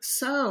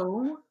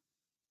 So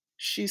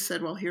she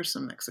said, well, here's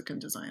some Mexican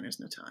designers,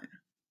 Natalia.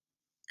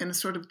 And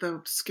sort of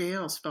the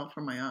scales fell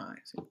from my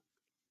eyes.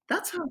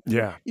 That's how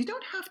you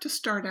don't have to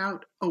start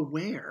out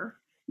aware.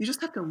 You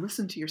just have to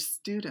listen to your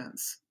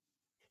students.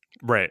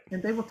 Right.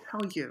 And they will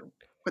tell you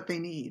what they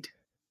need.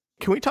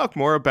 Can we talk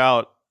more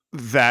about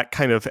that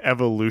kind of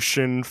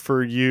evolution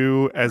for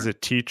you as a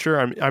teacher?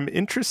 I'm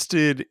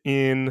interested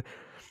in,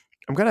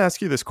 I'm going to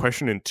ask you this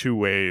question in two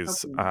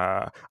ways.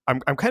 Okay.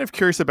 I'm kind of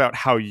curious about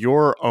how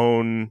your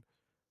own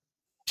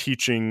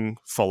teaching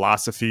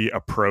philosophy,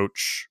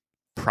 approach,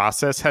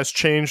 process has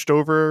changed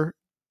over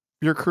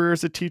your career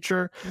as a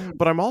teacher.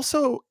 But I'm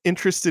also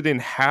interested in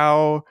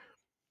how,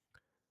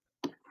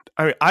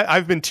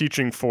 I've been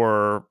teaching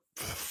for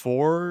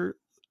 4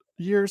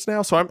 years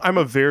now, so I'm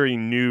a very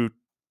new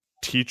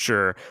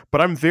teacher,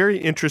 but I'm very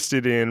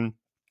interested in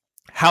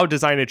how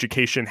design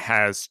education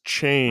has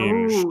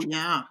changed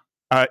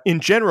in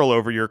general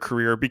over your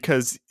career,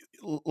 because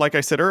like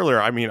I said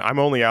earlier, I'm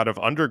only out of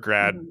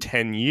undergrad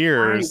 10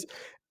 years,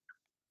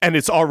 and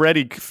it's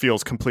already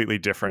feels completely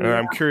different. And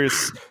I'm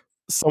curious,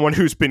 someone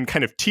who's been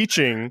kind of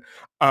teaching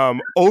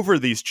over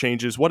these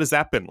changes, what has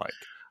that been like?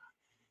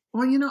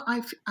 Well,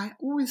 I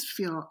always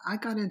feel I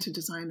got into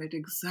design at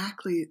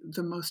exactly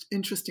the most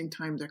interesting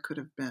time there could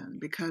have been,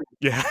 because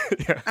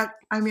I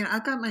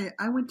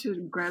went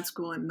to grad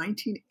school in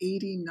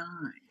 1989.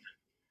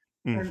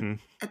 And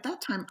at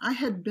that time, I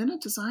had been a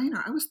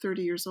designer. I was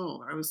 30 years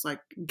old. I was like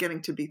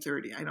getting to be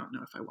 30. I don't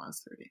know if I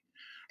was 30.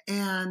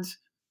 And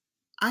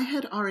I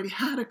had already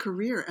had a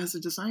career as a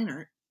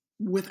designer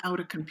without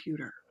a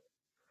computer.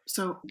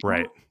 So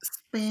I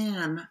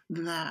span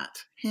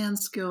that hand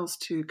skills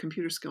to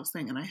computer skills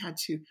thing. And I had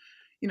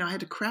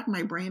to crack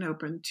my brain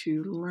open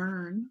to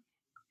learn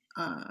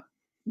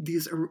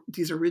these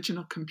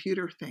original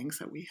computer things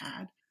that we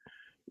had,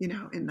 in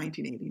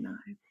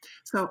 1989.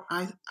 So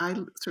I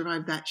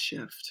survived that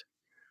shift,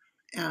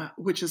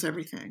 which is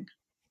everything.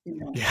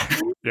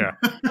 Yeah.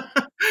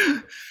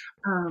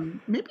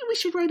 Maybe we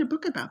should write a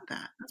book about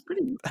that. That's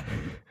pretty,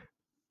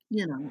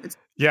 it's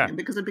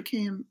because it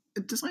became,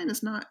 design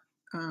is not,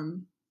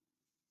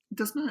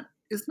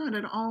 is not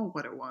at all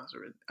what it was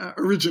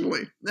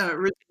originally.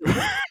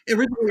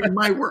 Originally in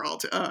my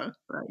world,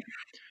 right?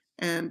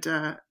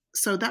 And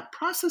so that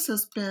process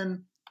has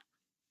been,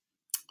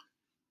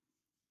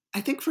 I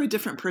think for a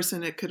different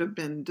person it could have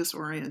been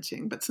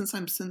disorienting, but since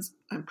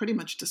I'm pretty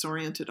much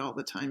disoriented all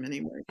the time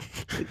anyway,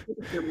 it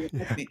didn't really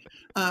affect me.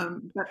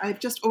 But I've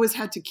just always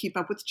had to keep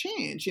up with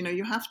change.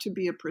 You have to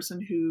be a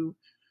person who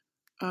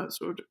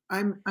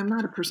I'm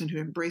not a person who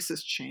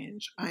embraces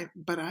change.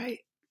 But I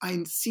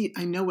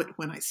know it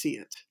when I see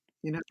it,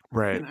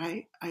 right. And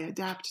I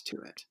adapt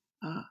to it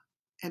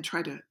and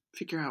try to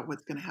figure out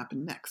what's going to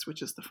happen next,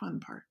 which is the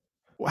fun part.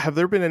 Have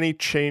there been any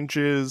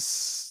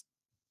changes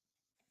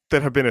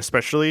that have been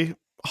especially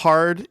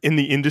hard in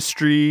the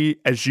industry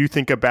as you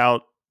think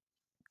about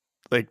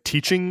like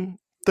teaching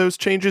those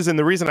changes? And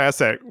the reason I asked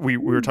that, we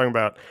were talking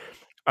about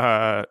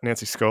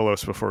Nancy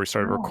Skolos before we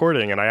started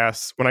recording, and I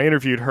asked, when I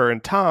interviewed her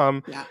and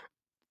Tom,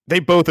 they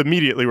both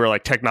immediately were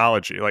like,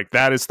 technology, like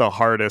that is the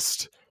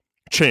hardest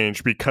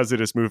change because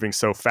it is moving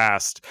so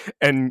fast.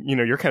 And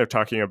you're kind of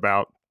talking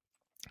about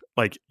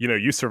like,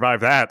 you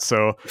survived that,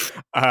 so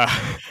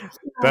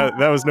that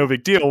was no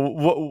big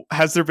deal.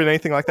 Has there been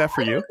anything like that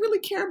for you? I don't really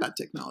care about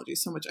technology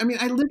so much.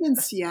 I live in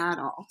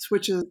Seattle,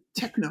 which is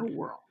techno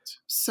world,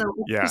 so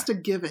it's just a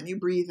given. You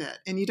breathe it,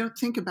 and you don't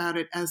think about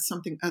it as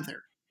something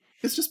other.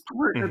 It's just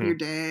part of your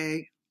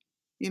day.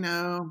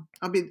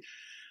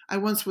 I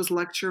once was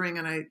lecturing,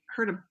 and I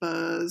heard a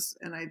buzz,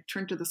 and I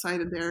turned to the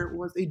side, and there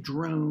was a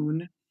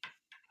drone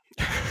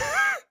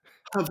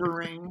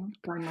hovering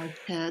by my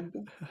head.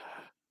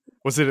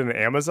 Was it an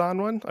Amazon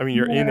one?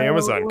 You're in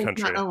Amazon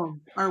country.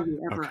 Are we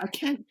ever?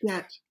 Okay.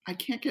 I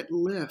can't get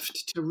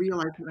Lyft to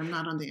realize that I'm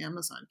not on the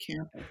Amazon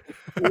campus.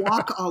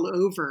 Walk all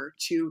over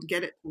to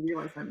get it to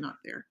realize I'm not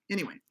there.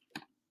 Anyway.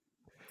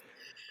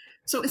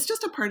 So it's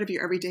just a part of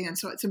your everyday. And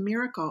so it's a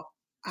miracle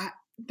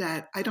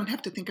that I don't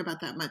have to think about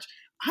that much.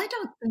 I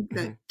don't think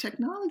that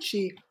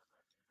technology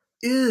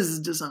is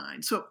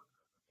design. So,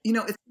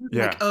 it's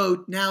like,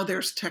 now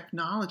there's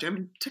technology.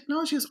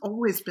 Technology has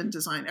always been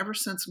design ever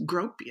since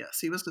Gropius.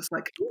 He was just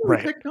like,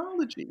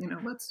 technology,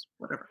 let's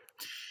whatever.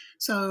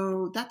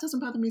 So that doesn't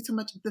bother me so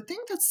much. The thing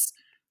that's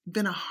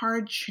been a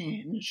hard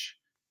change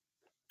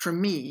for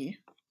me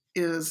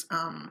is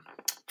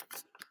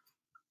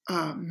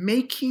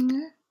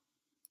making.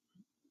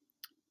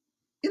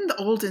 In the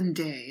olden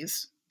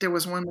days, there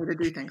was one way to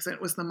do things, and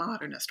it was the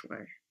modernist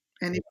way.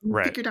 And if you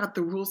figured out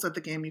the rules of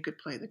the game, you could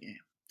play the game.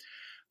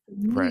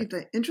 For me,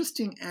 the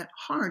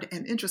hard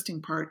and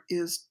interesting part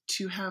is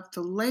to have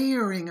the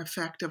layering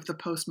effect of the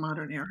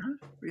postmodern era,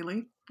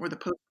 really, or the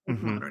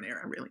postmodern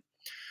era, really.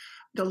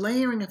 the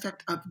layering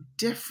effect of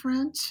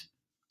different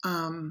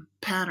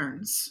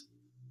patterns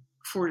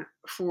for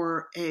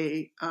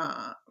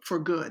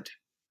good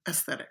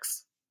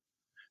aesthetics.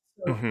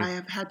 So Mm-hmm. I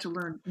have had to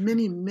learn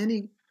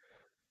many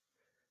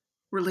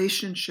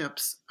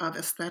relationships of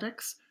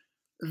aesthetics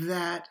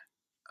that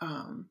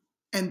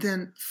and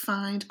then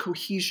find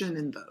cohesion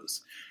in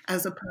those,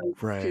 as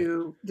opposed Right.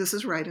 to this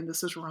is right and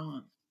this is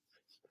wrong.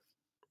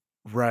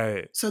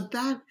 Right. So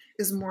that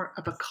is more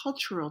of a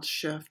cultural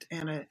shift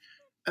and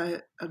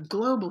a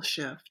global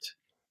shift.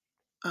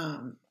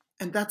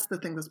 And that's the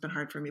thing that's been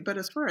hard for me. But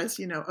as far as,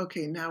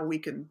 okay, now we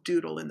can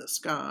doodle in the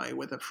sky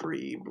with a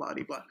free blah,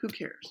 blah, blah. Who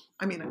cares?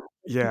 I mean,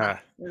 Yeah.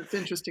 it's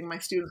interesting. My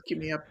students keep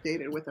me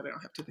updated with it. I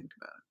don't have to think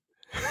about it.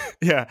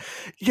 Yeah.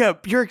 Yeah.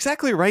 You're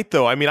exactly right,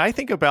 though. I mean, I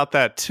think about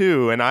that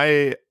too. And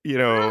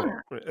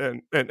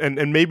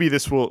and maybe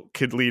this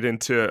could lead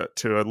into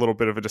a little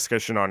bit of a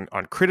discussion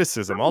on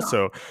criticism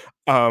also.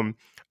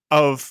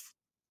 Of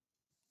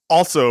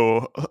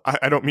also,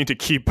 I don't mean to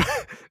keep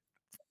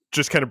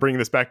just kind of bringing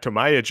this back to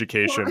my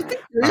education. Well,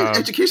 I think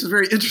education is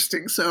very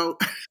interesting. So,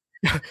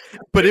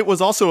 but it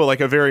was also like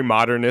a very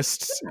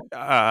modernist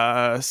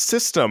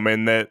system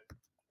in that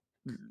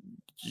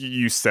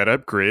you set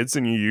up grids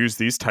and you use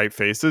these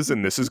typefaces,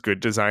 and this is good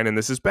design and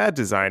this is bad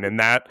design, and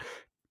that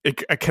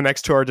it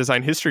connects to our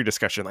design history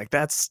discussion. Like,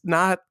 that's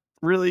not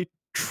really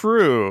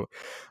true.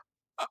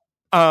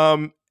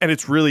 And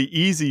it's really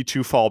easy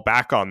to fall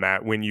back on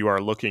that when you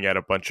are looking at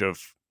a bunch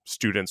of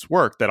students'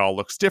 work that all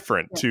looks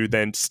different, to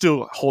then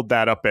still hold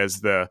that up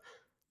as the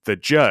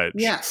judge.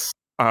 Yes.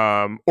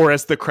 Or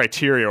as the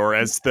criteria, or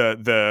as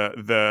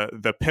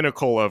the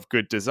pinnacle of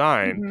good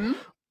design. Mm-hmm.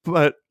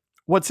 But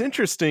what's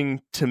interesting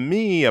to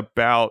me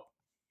about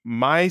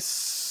my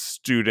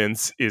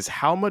students is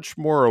how much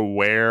more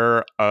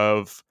aware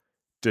of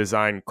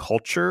design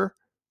culture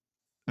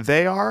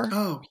they are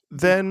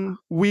than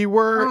we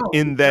were,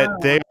 in that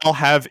they all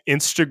have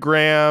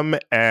Instagram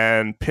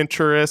and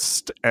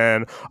Pinterest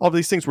and all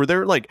these things where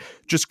they're like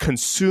just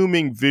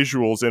consuming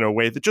visuals in a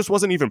way that just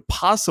wasn't even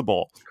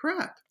possible.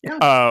 Correct.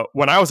 Yeah.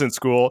 When I was in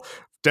school,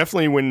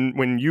 definitely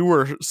when you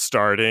were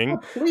starting.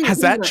 Has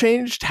that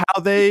changed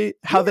how they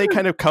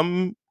kind of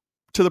come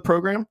to the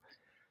program?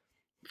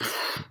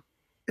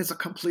 It's a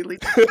completely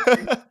different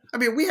thing. I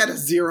mean, we had a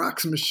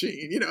Xerox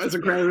machine, as a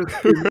graduate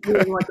student. We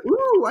were like,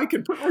 ooh, I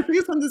can put my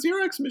face on the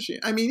Xerox machine.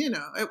 I mean,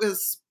 it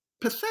was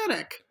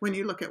pathetic when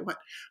you look at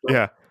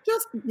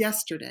just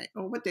yesterday.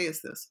 Oh, what day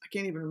is this? I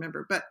can't even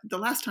remember. But the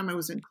last time I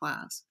was in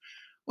class,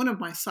 one of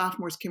my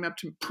sophomores came up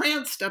to me,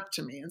 pranced up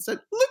to me and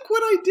said, look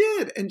what I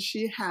did. And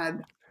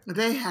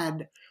they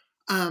had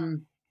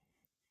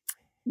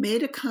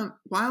made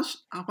while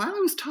I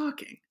was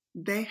talking,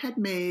 they had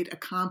made a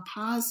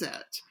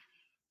composite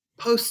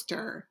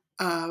poster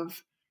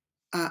of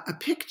a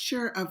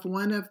picture of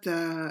one of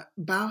the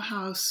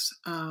Bauhaus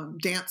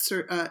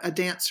a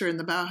dancer in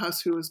the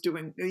Bauhaus who was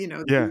doing,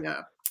 the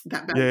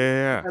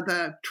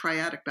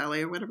triadic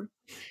ballet or whatever.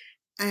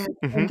 And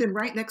then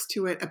right next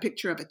to it, a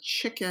picture of a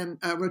chicken,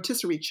 a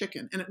rotisserie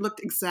chicken, and it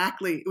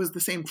was the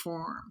same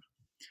form.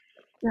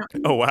 Now,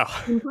 oh, wow.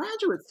 In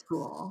graduate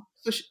school,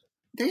 so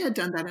they had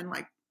done that in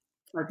like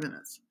 5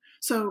 minutes.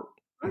 So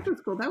graduate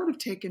school, that would have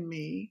taken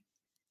me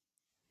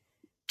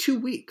 2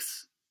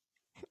 weeks.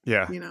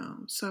 Yeah.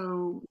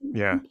 So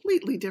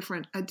completely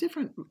different.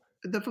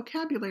 The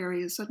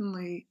vocabulary is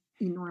suddenly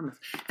enormous.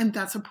 And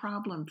that's a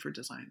problem for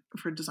design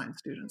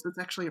students. It's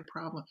actually a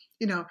problem.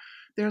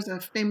 There's a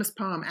famous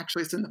poem,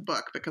 actually it's in the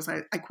book because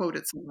I quote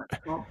it so much,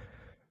 called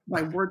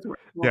by Wordsworth.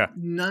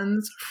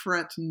 Nuns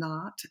fret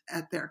not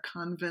at their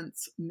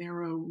convent's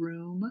narrow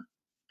room.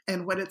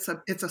 And what it's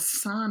a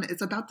sonnet.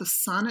 It's about the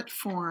sonnet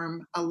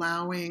form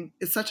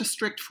it's such a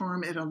strict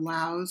form, it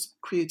allows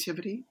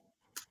creativity.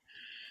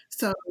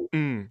 So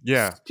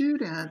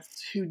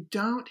students who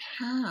don't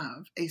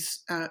have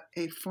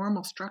a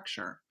formal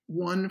structure,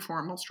 one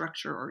formal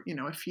structure, or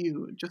a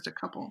few, just a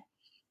couple,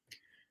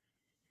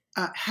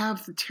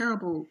 have the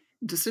terrible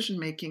decision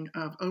making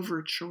of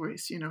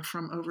overchoice.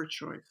 From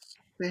overchoice,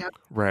 they have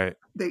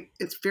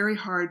it's very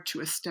hard to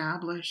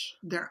establish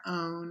their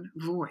own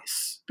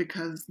voice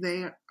because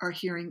they are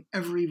hearing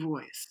every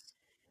voice.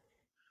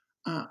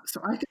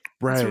 So I think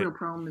that's a real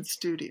problem in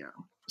studio.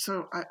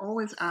 So I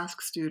always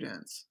ask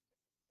students.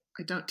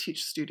 I don't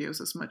teach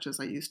studios as much as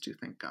I used to,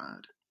 thank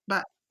God.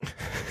 But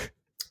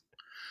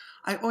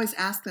I always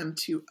ask them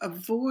to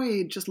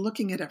avoid just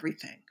looking at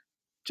everything.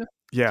 Just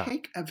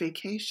take a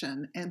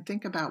vacation and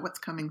think about what's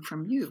coming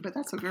from you. But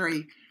that's a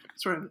very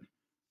sort of,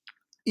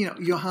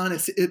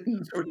 Johannes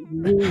Itten sort of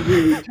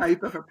woo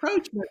type of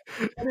approach.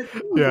 But it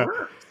really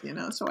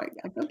works, So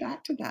I go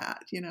back to that.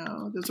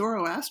 The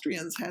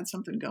Zoroastrians had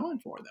something going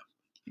for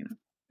them,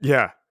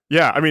 Yeah.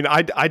 Yeah, I mean,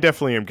 I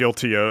definitely am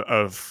guilty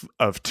of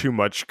too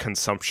much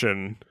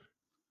consumption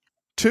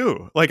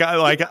too. Like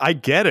I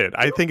get it.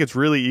 I think it's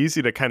really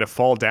easy to kind of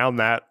fall down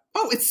that.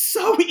 Oh, it's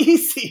so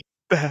easy.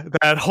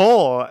 That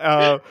hole.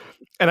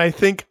 And I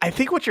think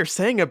what you're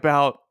saying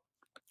about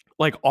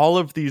like all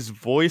of these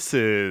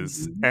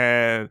voices,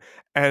 and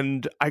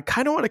I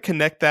kind of want to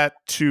connect that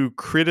to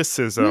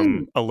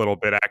criticism a little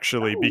bit,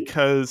 actually,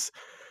 because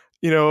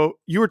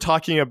you were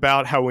talking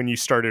about how when you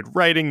started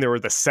writing, there were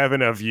the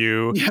 7 of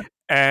you. Yeah.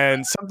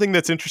 And something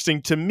that's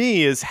interesting to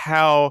me is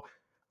how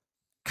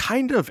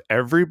kind of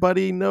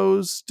everybody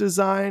knows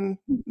design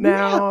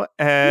now.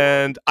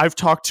 And I've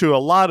talked to a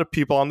lot of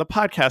people on the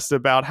podcast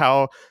about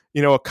how,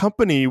 a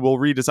company will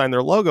redesign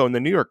their logo and the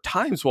New York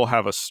Times will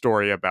have a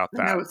story about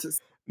that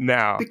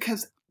now.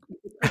 Because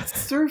it's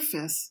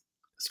surface,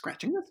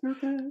 scratching the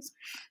surface.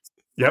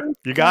 Yep,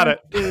 you got it.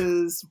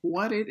 Is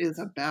what it is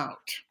about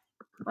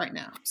right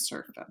now,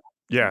 surface.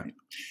 Yeah. Right?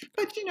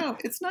 But,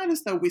 it's not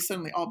as though we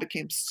suddenly all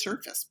became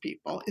surface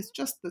people. It's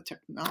just the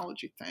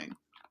technology thing.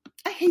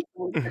 I hate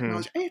the word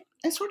technology.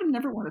 I sort of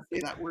never want to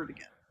say that word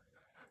again.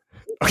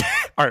 Okay.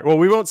 All right. Well,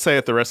 we won't say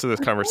it the rest of this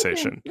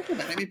conversation.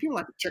 I mean, people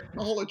like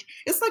technology.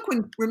 It's like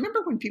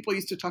remember when people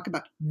used to talk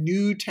about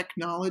new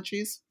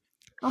technologies?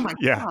 Oh my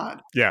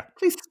God. Yeah.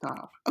 Please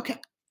stop. Okay.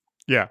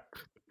 Yeah.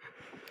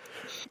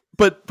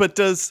 But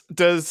does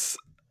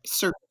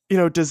Sir.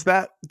 Does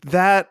that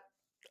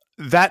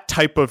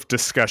type of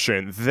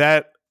discussion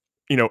that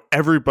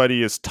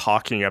everybody is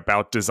talking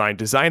about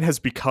design has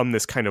become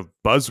this kind of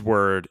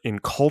buzzword in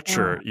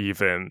culture,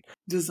 even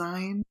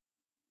design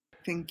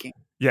thinking.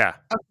 Yeah.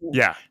 Okay.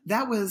 Yeah.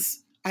 That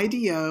was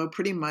IDEO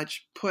pretty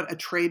much put a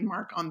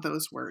trademark on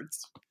those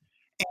words.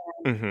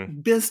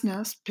 And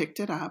business picked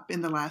it up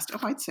in the last,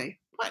 I'd say,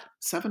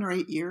 7 or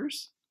 8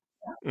 years?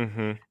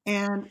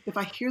 And if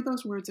I hear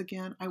those words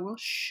again, I will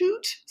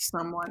shoot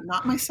someone,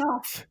 not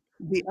myself,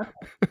 because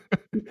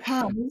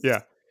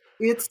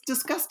it's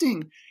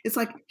disgusting. It's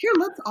like, here,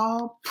 let's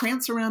all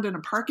prance around in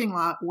a parking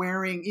lot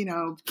wearing,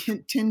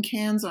 tin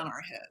cans on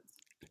our heads.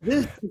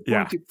 This is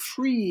going to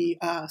free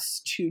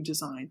us to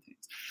design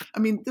things. I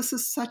mean, this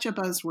is such a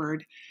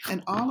buzzword,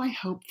 and all I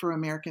hope for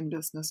American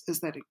business is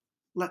that it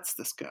lets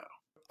this go.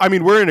 I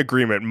mean, we're in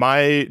agreement.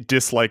 My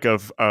dislike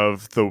of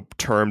the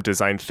term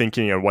design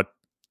thinking and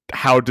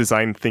how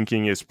design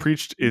thinking is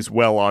preached is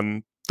well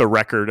on the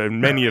record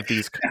in many of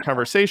these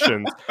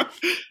conversations.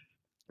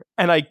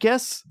 And I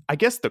guess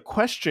the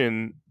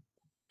question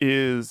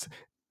is,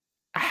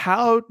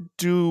 how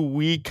do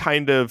we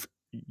kind of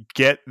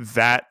get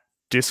that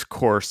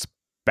discourse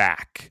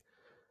back?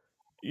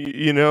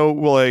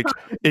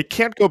 It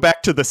can't go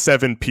back to the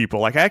 7 people.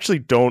 Like, I actually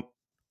don't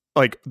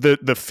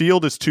the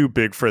field is too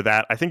big for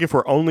that. I think if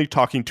we're only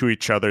talking to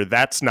each other,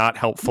 that's not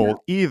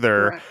helpful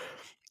either. Right.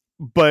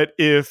 But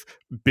if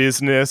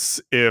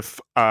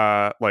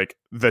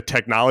the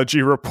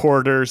technology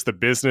reporters, the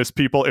business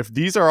people, if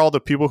these are all the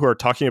people who are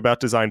talking about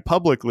design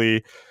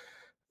publicly,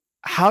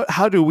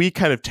 how do we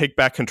kind of take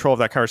back control of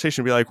that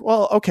conversation and be like,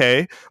 well,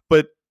 okay,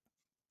 but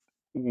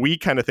we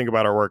kind of think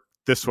about our work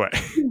this way.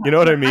 You know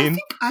what I mean? I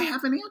think I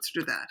have an answer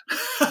to that.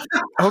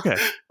 Okay.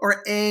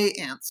 Or a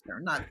answer,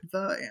 not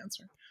the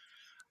answer.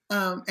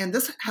 And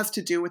this has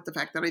to do with the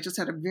fact that I just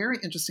had a very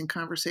interesting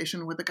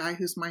conversation with a guy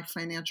who's my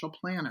financial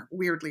planner,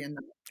 weirdly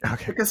enough.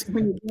 Okay. Because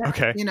when you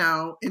get,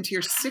 into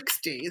your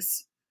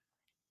 60s,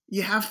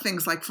 you have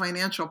things like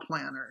financial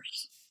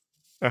planners.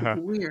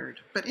 It's weird.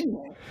 But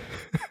anyway,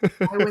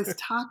 I was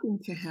talking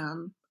to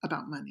him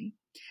about money,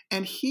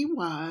 and he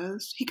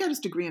got his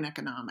degree in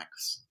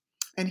economics.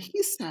 And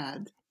he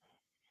said,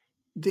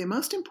 the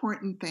most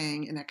important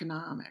thing in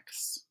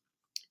economics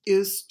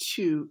is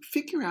to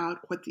figure out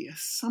what the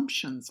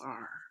assumptions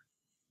are.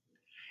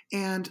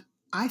 And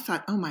I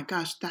thought, oh my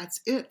gosh,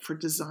 that's it for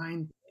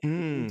design.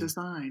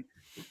 Design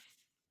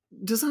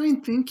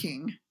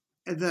thinking,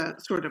 the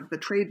sort of the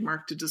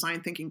trademark to design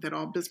thinking that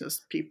all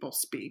business people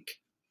speak,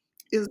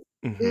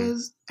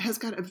 has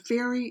got a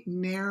very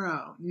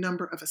narrow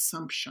number of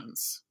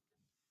assumptions.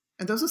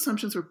 And those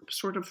assumptions are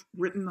sort of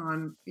written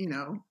on,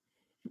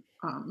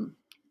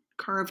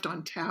 carved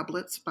on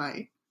tablets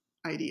by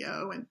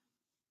IDEO and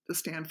the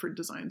Stanford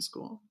Design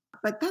School.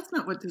 But that's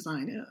not what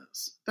design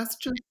is. That's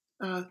just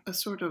a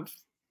sort of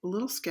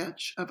little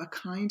sketch of a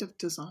kind of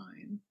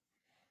design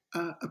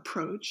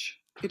approach.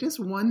 It is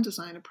one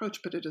design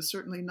approach, but it is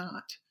certainly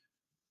not.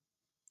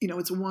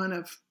 It's one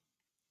of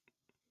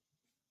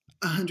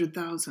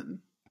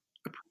 100,000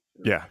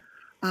 approaches. Yeah.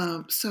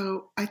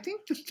 So I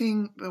think the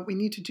thing that we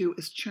need to do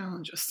is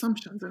challenge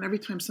assumptions. And every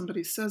time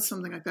somebody says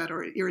something like that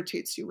or it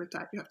irritates you with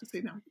that, you have to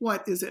say, now,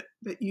 what is it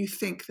that you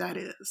think that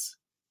is?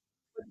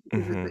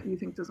 What is it that you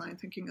think design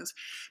thinking is?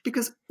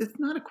 Because it's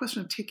not a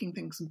question of taking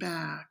things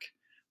back,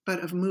 but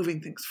of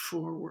moving things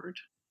forward.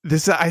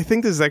 I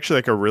think this is actually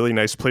like a really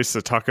nice place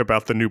to talk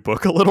about the new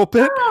book a little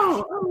bit.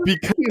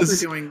 Because thank you for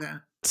doing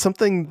that.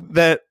 Something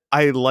that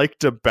I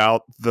liked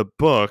about the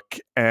book,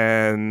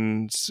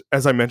 and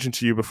as I mentioned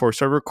to you before we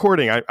started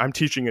recording, I'm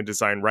teaching a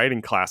design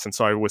writing class, and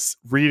so I was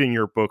reading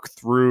your book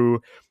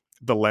through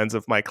the lens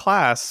of my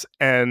class,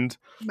 and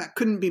that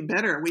couldn't be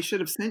better. We should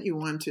have sent you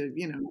one to,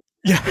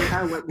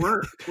 how it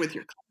worked with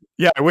your class.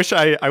 Yeah, I wish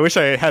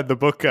I had the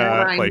book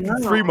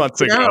 3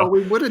 months ago. No,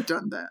 we would have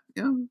done that.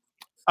 Yeah.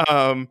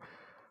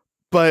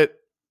 But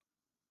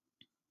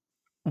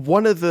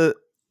one of the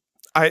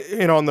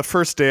on the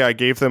first day, I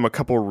gave them a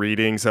couple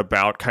readings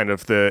about kind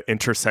of the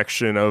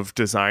intersection of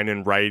design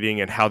and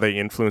writing and how they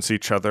influence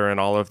each other and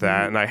all of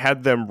that. And I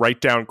had them write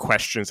down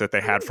questions that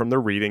they had from the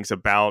readings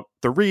about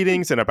the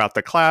readings and about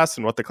the class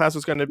and what the class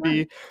was going to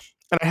be.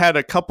 And I had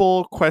a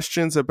couple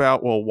questions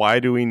about, well, why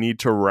do we need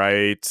to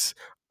write?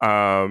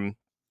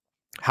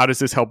 How does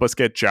this help us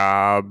get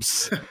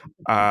jobs?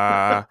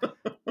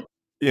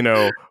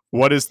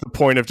 What is the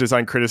point of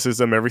design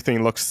criticism?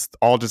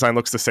 All design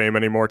looks the same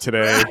anymore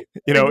today.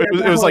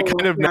 It was like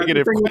kind of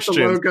negative questions.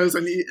 The logos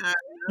and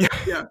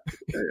yeah.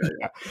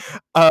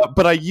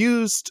 But I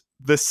used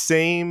the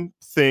same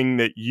thing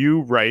that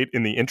you write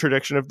in the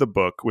introduction of the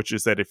book, which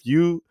is that if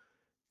you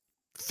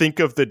think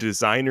of the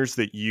designers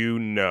that you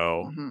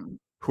know,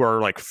 who are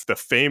like the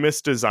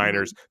famous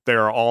designers, they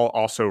are all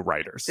also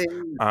writers.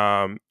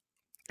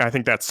 I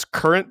think that's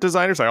current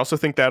designers. I also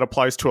think that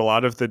applies to a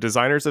lot of the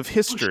designers of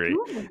history.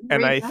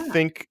 And I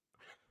think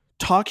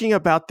talking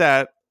about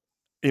that,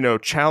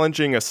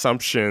 challenging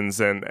assumptions,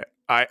 and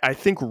I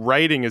think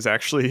writing is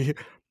actually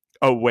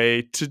a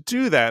way to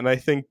do that. And I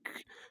think,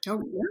 I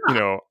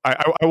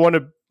want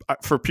to,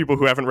 for people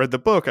who haven't read the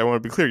book, I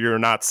want to be clear, you're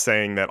not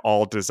saying that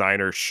all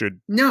designers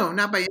should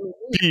not by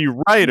be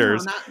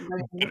writers.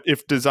 But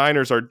if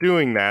designers are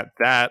doing that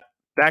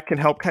can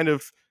help kind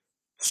of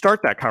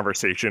start that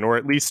conversation, or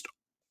at least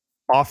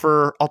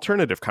offer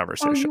alternative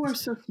conversations. Oh, you are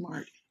so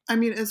smart. I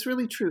mean, it's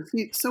really true.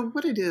 So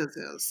what it is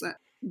that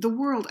the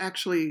world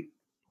actually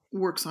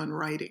works on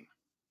writing.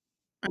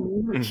 I mean,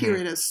 you would hear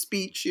it as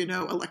speech,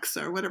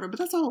 Alexa or whatever, but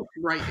that's all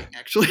writing,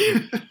 actually.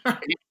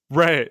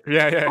 Right.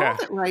 Yeah. All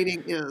that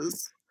writing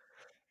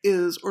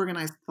is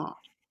organized thought.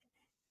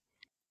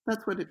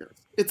 That's what it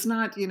is. It's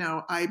not,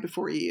 I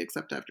before E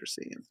except after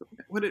C and stuff like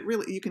that. What it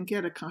really, you can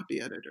get a copy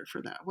editor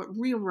for that. What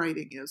real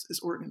writing is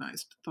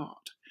organized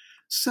thought.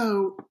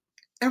 So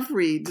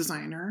every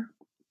designer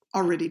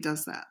already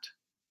does that.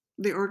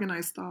 They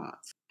organize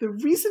thoughts. The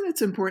reason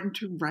it's important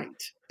to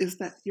write is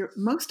that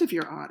most of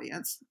your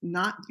audience,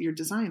 not your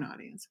design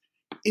audience,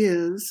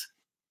 is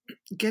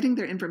getting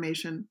their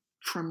information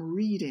from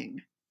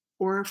reading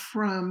or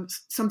from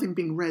something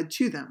being read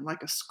to them,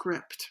 like a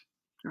script,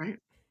 right?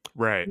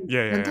 Right.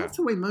 Yeah. And that's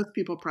the way most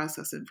people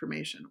process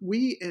information.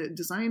 We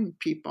design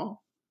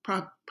people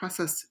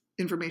process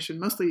information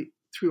mostly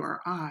through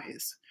our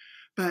eyes,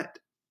 but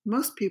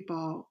most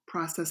people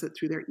process it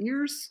through their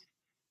ears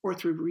or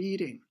through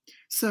reading.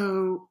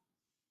 So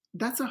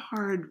that's a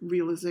hard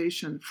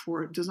realization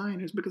for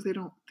designers because they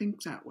don't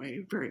think that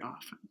way very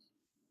often.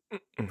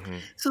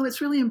 So it's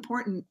really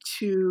important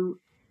to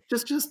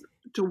just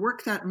to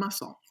work that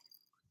muscle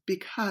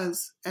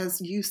because, as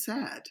you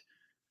said,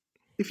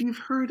 if you've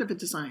heard of a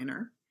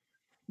designer,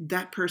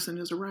 that person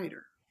is a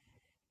writer.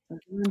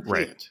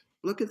 Right.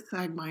 Look at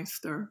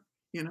Sagmeister,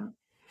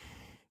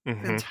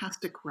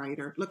 fantastic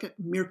writer. Look at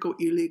Mirko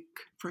Ilic,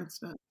 for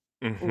instance,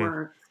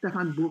 or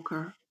Stefan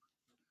Bucher.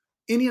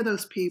 Any of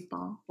those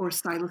people, or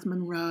Silas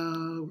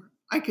Monroe.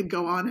 I could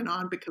go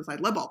on because I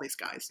love all these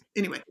guys.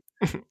 Anyway,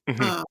 I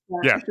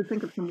should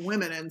think of some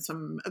women and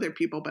some other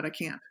people, but I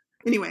can't.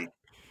 Anyway.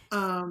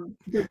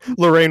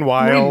 Lorraine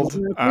Wild.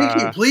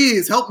 Thank you.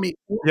 Please help me.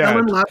 Yeah,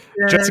 Ellen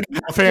Lupton.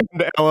 Jessica Helfand,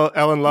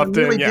 Ellen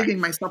Lupton. I'm really digging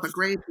myself a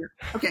grave here.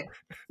 Okay.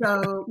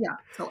 So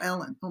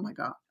Ellen. Oh my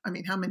God. I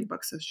mean, how many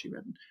books has she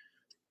written?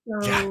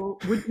 So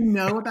would you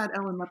know about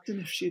Ellen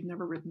Lupton if she had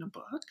never written a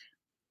book?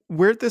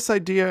 Where'd this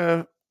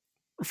idea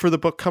for the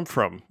book come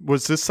from?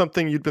 Was this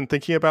something you'd been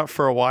thinking about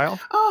for a while?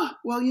 Oh,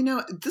 well,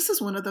 this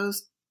is one of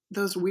those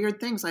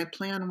weird things. I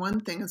plan one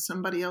thing and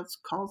somebody else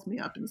calls me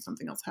up and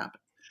something else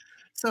happens.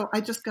 So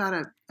I just got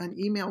an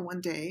email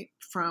one day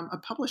from a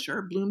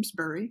publisher,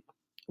 Bloomsbury,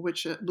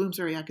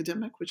 Bloomsbury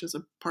Academic, which is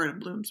a part of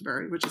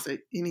Bloomsbury, which is an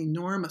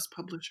enormous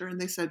publisher. And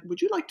they said,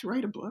 would you like to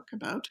write a book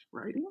about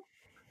writing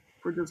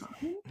for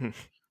design? I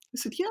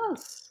said,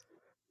 yes.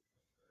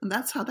 And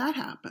that's how that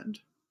happened.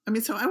 I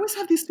mean, so I always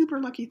have these super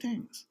lucky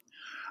things.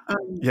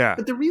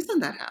 But the reason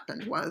that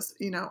happened was,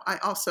 I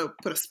also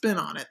put a spin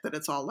on it that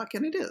it's all luck,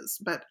 and it is,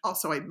 but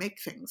also I make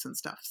things and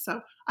stuff.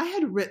 So I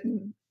had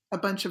written a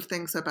bunch of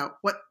things about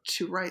what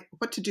to write,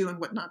 what to do and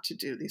what not to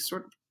do, these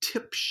sort of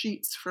tip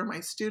sheets for my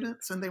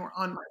students, and they were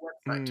on my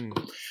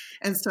website.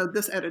 And so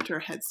this editor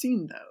had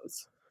seen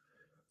those,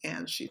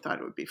 and she thought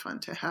it would be fun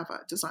to have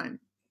a design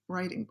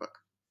writing book.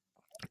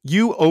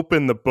 You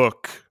open the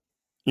book,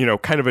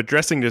 kind of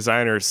addressing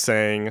designers,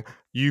 saying,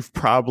 you've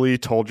probably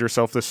told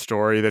yourself the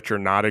story that you're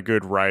not a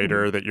good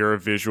writer, that you're a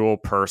visual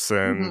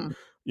person,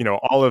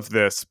 all of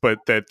this, but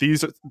that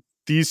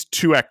these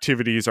two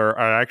activities are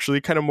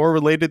actually kind of more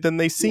related than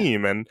they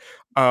seem and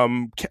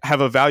have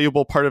a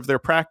valuable part of their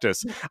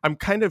practice. I'm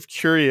kind of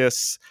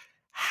curious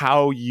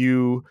how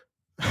you,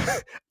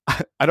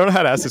 I don't know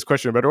how to ask this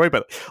question a better way,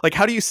 but like,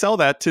 how do you sell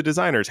that to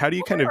designers? How do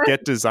you kind of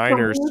get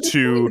designers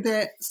to...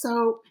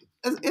 So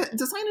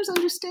designers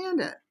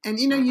understand it. And,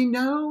 you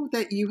know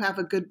that you have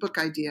a good book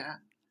idea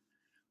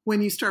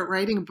when you start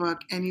writing a book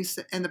and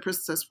the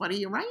person says, what are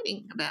you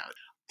writing about?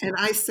 And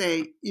I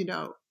say,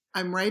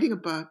 I'm writing a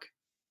book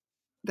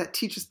that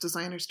teaches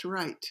designers to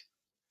write.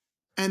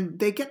 and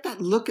they get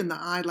that look in the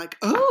eye like,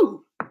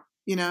 oh,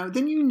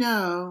 then you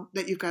know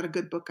that you've got a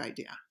good book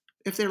idea.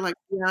 If they're like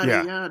yada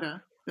Yeah.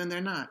 yada, then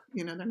they're not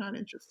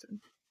interested.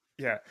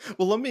 Yeah.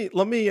 Well,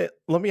 let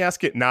me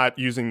ask it not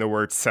using the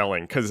word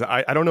selling, because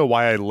I don't know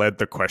why I led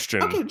the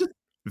question Okay, just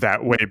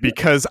that way,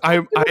 because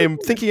I am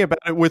thinking about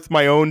it with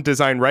my own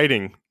design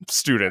writing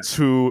students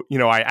who,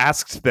 I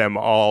asked them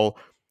all,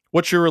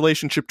 what's your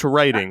relationship to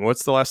writing?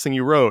 What's the last thing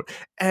you wrote?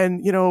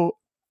 And,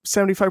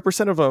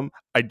 75% of them,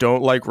 I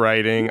don't like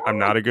writing. I'm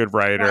not a good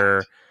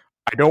writer.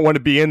 I don't want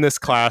to be in this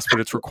class, but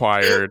it's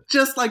required.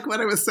 Just like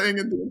what I was saying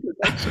in the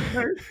introduction,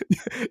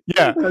 right?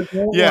 Yeah. I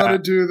don't want to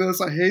do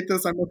this. I hate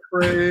this. I'm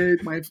afraid.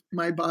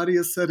 My body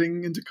is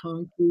setting into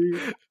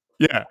concrete.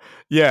 Yeah.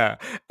 Yeah.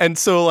 And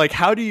so, like,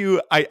 how do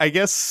you, I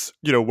guess,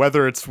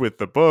 whether it's with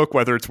the book,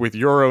 whether it's with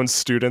your own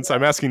students,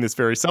 I'm asking this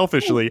very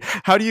selfishly,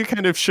 how do you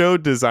kind of show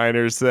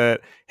designers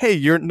that, hey,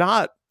 you're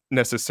not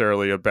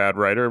necessarily a bad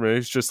writer? I mean,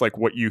 it's just like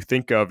what you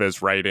think of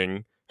as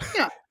writing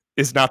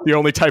is not the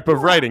only type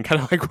of writing,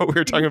 kind of like what we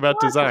were talking about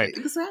design.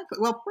 Exactly.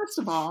 Well, first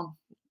of all,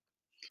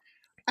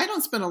 I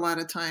don't spend a lot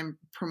of time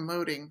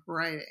promoting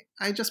writing.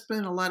 I just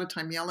spend a lot of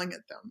time yelling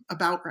at them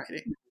about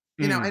writing.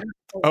 I don't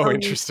say,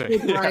 interesting. You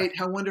could write,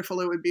 how wonderful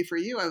it would be for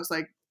you. I was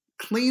like,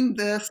 clean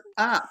this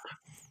up.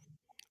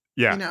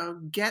 Yeah.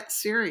 Get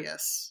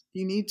serious.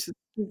 You need to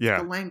speak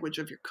the language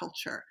of your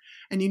culture,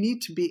 and you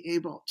need to be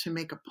able to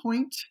make a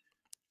point.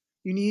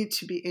 You need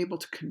to be able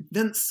to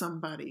convince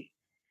somebody,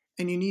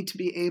 and you need to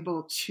be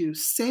able to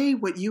say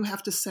what you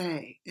have to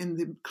say in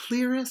the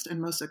clearest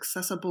and most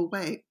accessible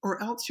way, or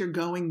else you're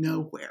going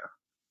nowhere.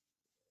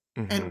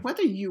 Mm-hmm. And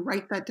whether you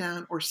write that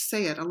down or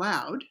say it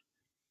aloud,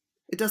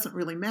 it doesn't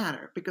really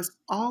matter, because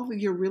all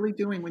you're really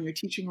doing when you're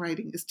teaching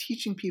writing is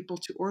teaching people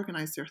to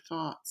organize their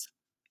thoughts,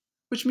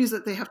 which means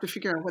that they have to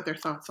figure out what their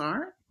thoughts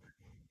are,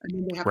 and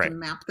then they have to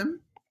map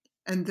them,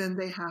 and then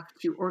they have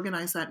to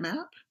organize that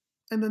map,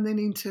 and then they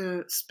need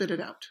to spit it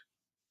out.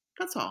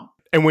 That's all.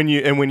 And when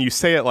you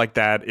say it like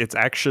that, it's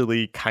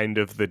actually kind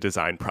of the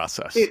design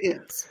process. It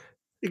is.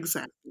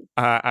 Exactly.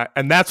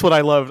 And that's what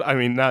I loved. I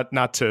mean,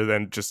 not to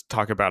then just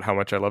talk about how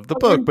much I love the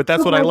book, but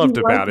that's what I loved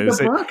about it.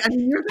 I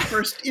mean, you're the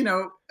first,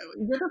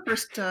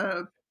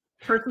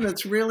 person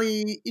that's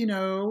really,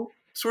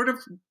 sort of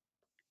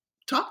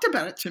talked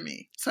about it to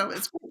me. So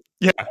it's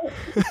yeah.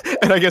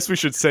 And I guess we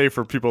should say,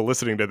 for people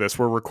listening to this,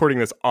 we're recording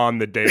this on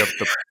the day of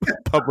the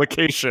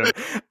publication.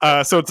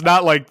 So it's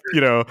not like,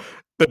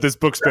 that this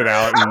book's been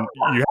out and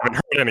you haven't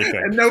heard anything.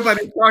 And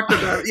nobody talked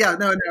about it. Yeah,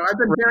 no. I've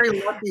been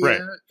very lucky,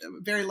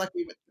 very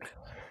lucky with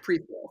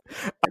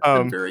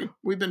pre-sale.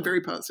 We've been very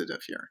positive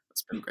here.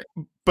 It's been great.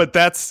 But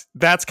that's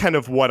kind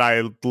of what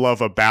I love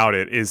about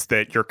it, is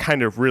that you're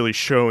kind of really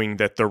showing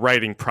that the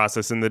writing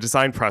process and the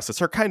design process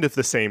are kind of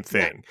the same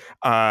thing.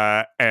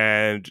 Yeah.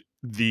 And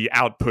the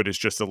output is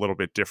just a little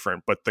bit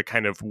different, but the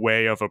kind of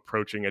way of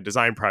approaching a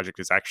design project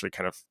is actually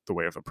kind of the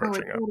way of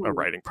approaching a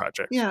writing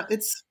project. Yeah,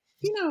 it's,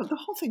 the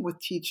whole thing with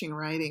teaching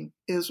writing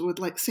is with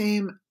like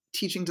same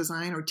teaching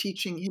design or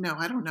teaching,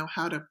 I don't know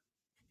how to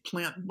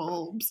plant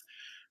bulbs.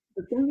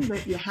 The thing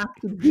that you have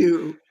to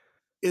do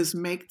is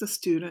make the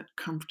student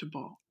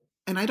comfortable.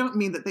 And I don't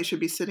mean that they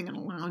should be sitting in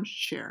a lounge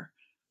chair.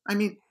 I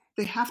mean,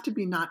 they have to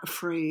be not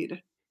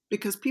afraid,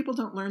 because people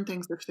don't learn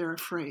things if they're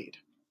afraid.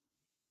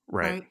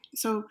 Right?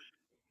 So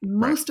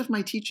most of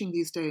my teaching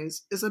these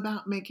days is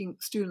about making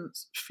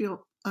students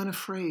feel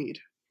unafraid.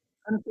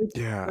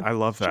 Yeah, I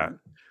love that.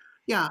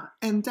 Yeah,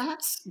 and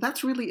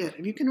that's really it.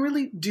 If you can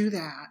really do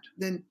that,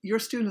 then your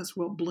students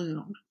will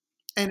bloom.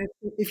 And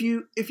if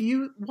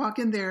you walk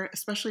in there,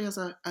 especially as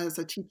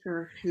a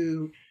teacher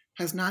who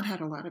has not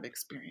had a lot of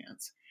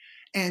experience,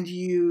 and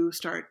you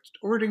start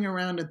ordering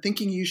around and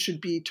thinking you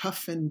should be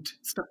tough and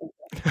stuff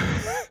like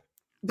that,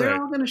 they're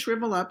all going to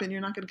shrivel up, and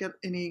you're not going to get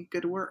any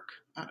good work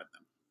out of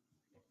them.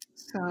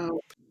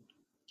 So,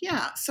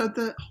 yeah. So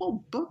the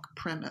whole book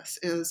premise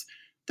is,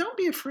 don't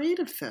be afraid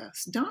of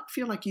this. Don't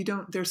feel like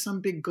there's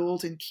some big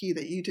golden key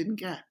that you didn't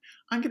get.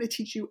 I'm going to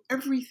teach you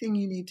everything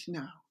you need to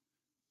know,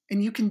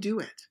 and you can do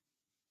it.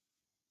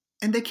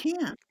 And they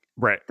can.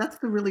 Right. That's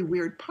the really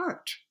weird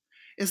part,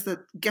 is that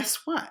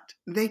guess what?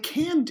 They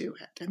can do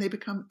it, and they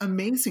become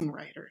amazing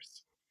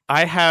writers.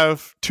 I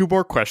have two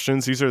more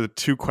questions. These are the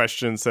two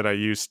questions that I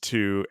use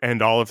to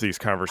end all of these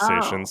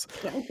conversations.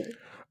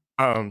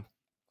 Okay.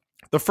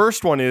 The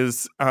first one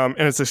is, and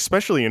it's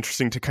especially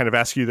interesting to kind of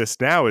ask you this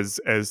now, as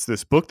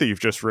this book that you've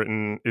just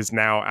written is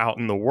now out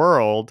in the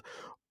world.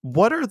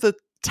 What are the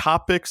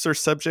topics or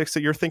subjects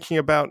that you're thinking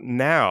about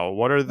now?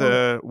 What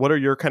are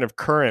your kind of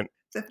current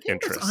the thing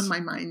interests? That's on my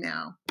mind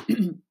now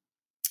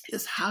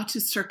is how to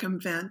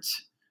circumvent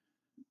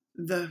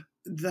the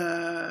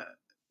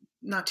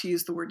not to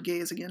use the word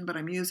gaze again, but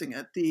I'm using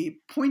it, the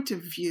point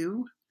of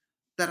view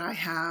that I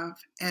have,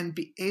 and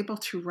be able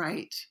to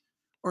write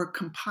or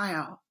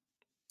compile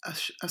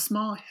a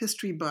small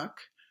history book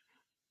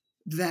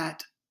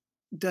that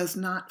does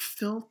not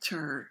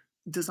filter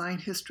design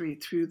history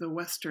through the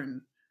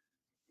Western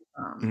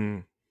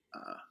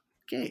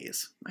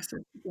gaze. I said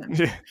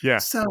again. Yeah.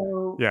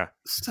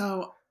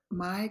 So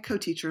my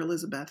co-teacher,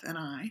 Elizabeth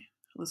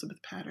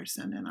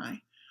Patterson and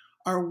I,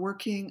 are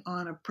working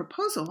on a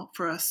proposal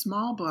for a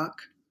small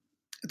book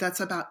that's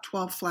about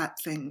 12 flat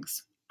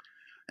things.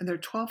 And there are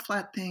 12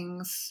 flat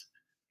things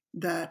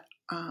that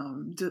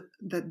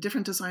that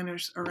different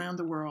designers around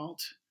the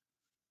world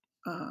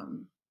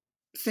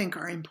think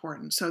are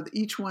important. So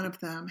each one of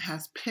them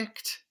has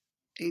picked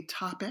a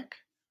topic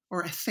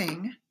or a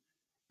thing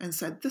and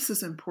said, this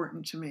is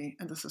important to me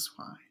and this is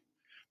why.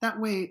 That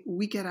way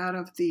we get out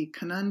of the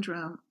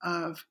conundrum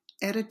of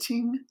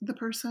editing the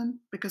person,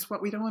 because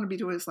what we don't want to be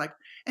doing is like,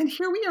 and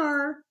here we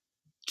are,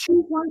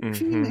 two white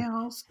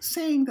females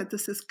saying that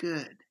this is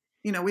good.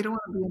 We don't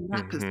want to be in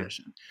that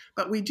position.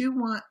 But we do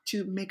want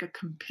to make a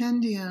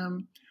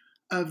compendium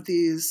of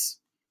these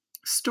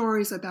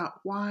stories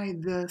about why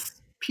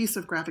this piece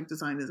of graphic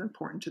design is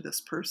important to this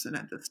person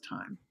at this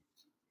time.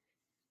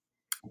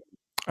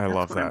 That's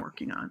love what that. I'm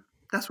working on.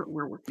 That's what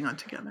we're working on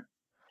together.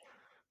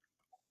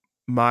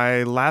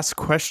 My last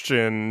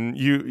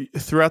question,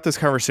 throughout this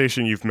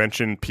conversation, you've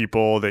mentioned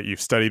people that you've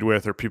studied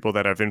with or people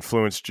that have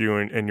influenced you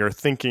in your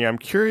thinking. I'm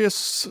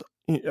curious,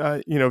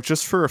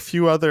 just for a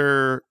few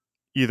other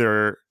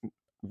either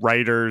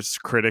writers,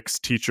 critics,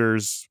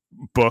 teachers,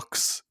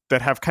 books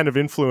that have kind of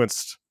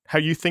influenced how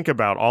you think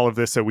about all of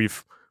this that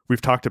we've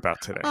talked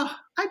about today. Oh,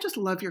 I just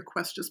love your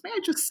questions. May I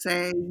just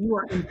say you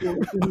are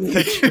influencing me.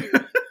 Thank you.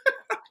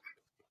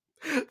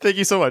 Thank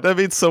you so much. That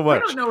means so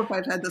much. I don't know if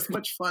I've had this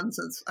much fun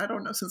since I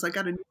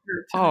got a new pair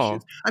of tennis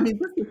shoes. I mean,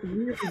 this is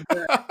really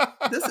good.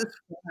 This is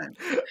fun.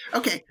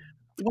 Okay.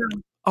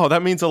 Well,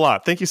 that means a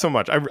lot. Thank you so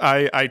much.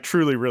 I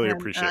truly, really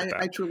appreciate that.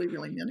 I truly,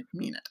 really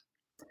mean it.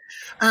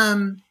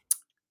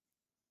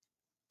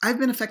 I've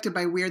been affected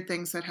by weird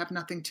things that have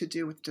nothing to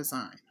do with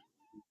design.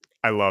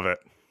 I love it.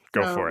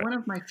 Go for it. One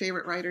of my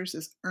favorite writers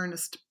is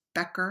Ernest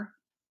Becker,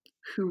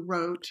 who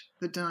wrote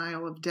The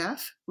Denial of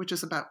Death, which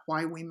is about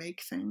why we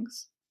make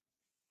things.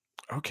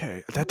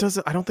 Okay. I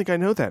don't think I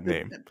know that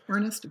name.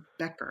 Ernest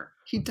Becker.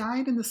 He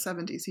died in the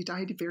 70s. He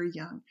died very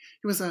young.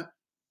 He was an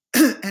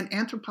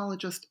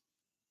anthropologist,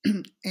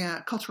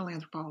 cultural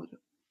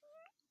anthropologist.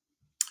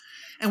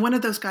 And one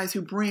of those guys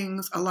who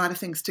brings a lot of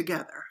things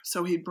together.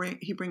 So he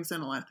brings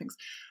in a lot of things.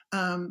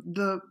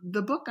 The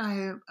book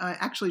I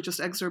actually just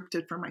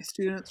excerpted for my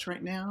students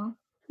right now.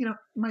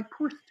 My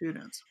poor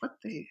students, what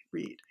they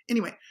read.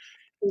 Anyway,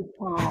 it's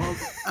called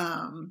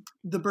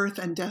The Birth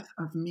and Death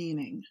of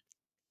Meaning.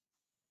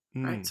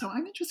 Right. So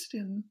I'm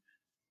interested in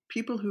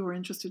people who are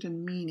interested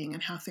in meaning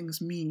and how things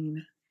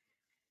mean.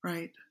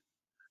 Right.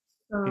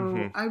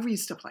 So I read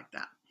stuff like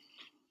that.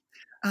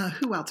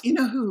 Who else?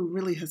 Who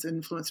really has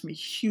influenced me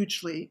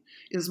hugely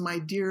is my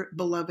dear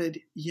beloved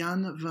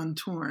Jan van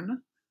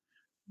Toorn.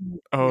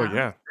 Oh,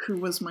 yeah.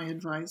 Who was my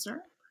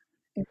advisor.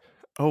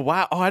 Oh,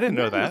 wow. Oh, I didn't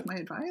know that. He was my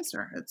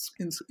advisor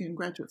in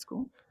graduate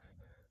school.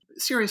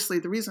 Seriously,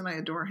 the reason I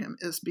adore him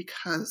is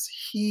because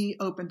he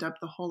opened up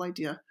the whole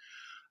idea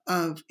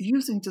of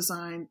using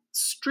design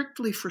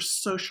strictly for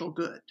social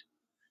good.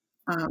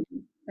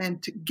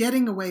 And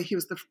getting away, he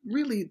was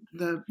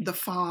the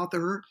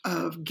father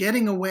of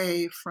getting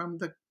away from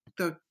the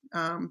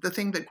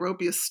thing that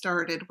Gropius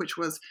started, which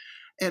was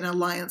an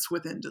alliance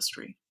with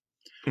industry.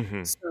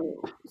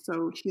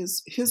 So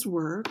his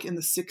work in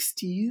the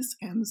 60s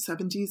and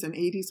 70s and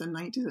 80s and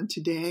 90s and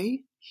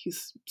today,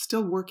 he's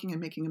still working and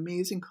making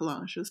amazing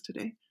collages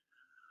today.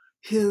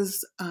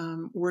 His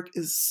work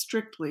is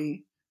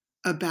strictly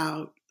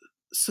about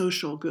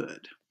social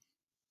good.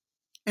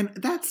 And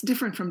that's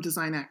different from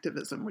design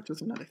activism, which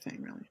is another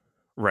thing, really.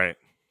 Right.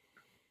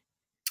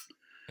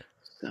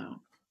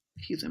 So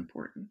he's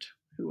important.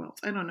 Who else?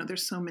 I don't know.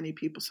 There's so many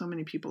people. So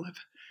many people have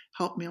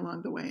helped me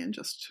along the way and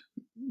just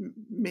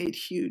made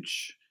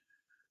huge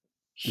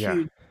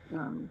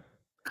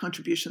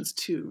contributions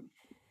to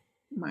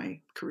my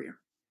career.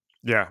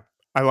 Yeah,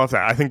 I love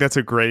that. I think that's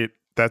a great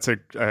list,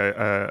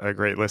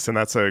 and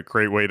that's a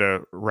great way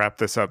to wrap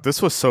this up.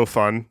 This was so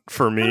fun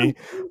for me.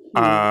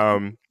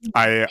 I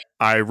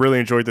really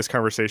enjoyed this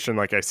conversation.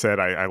 Like I said,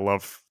 I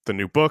love the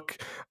new book,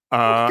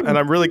 and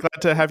I'm really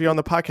glad to have you on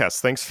the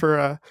podcast. Thanks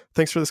for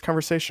this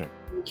conversation.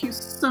 Thank you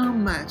so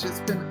much. It's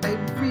been a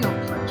real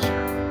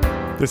pleasure.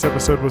 This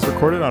episode was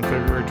recorded on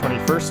February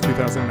 21st,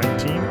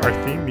 2019. Our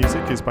theme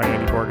music is by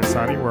Andy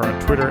Borgasani. We're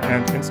on Twitter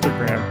and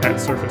Instagram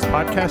at Surface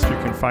Podcast. You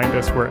can find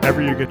us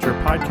wherever you get your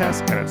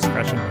podcasts and at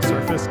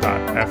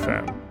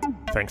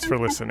scratchingthesurface.fm. Thanks for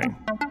listening.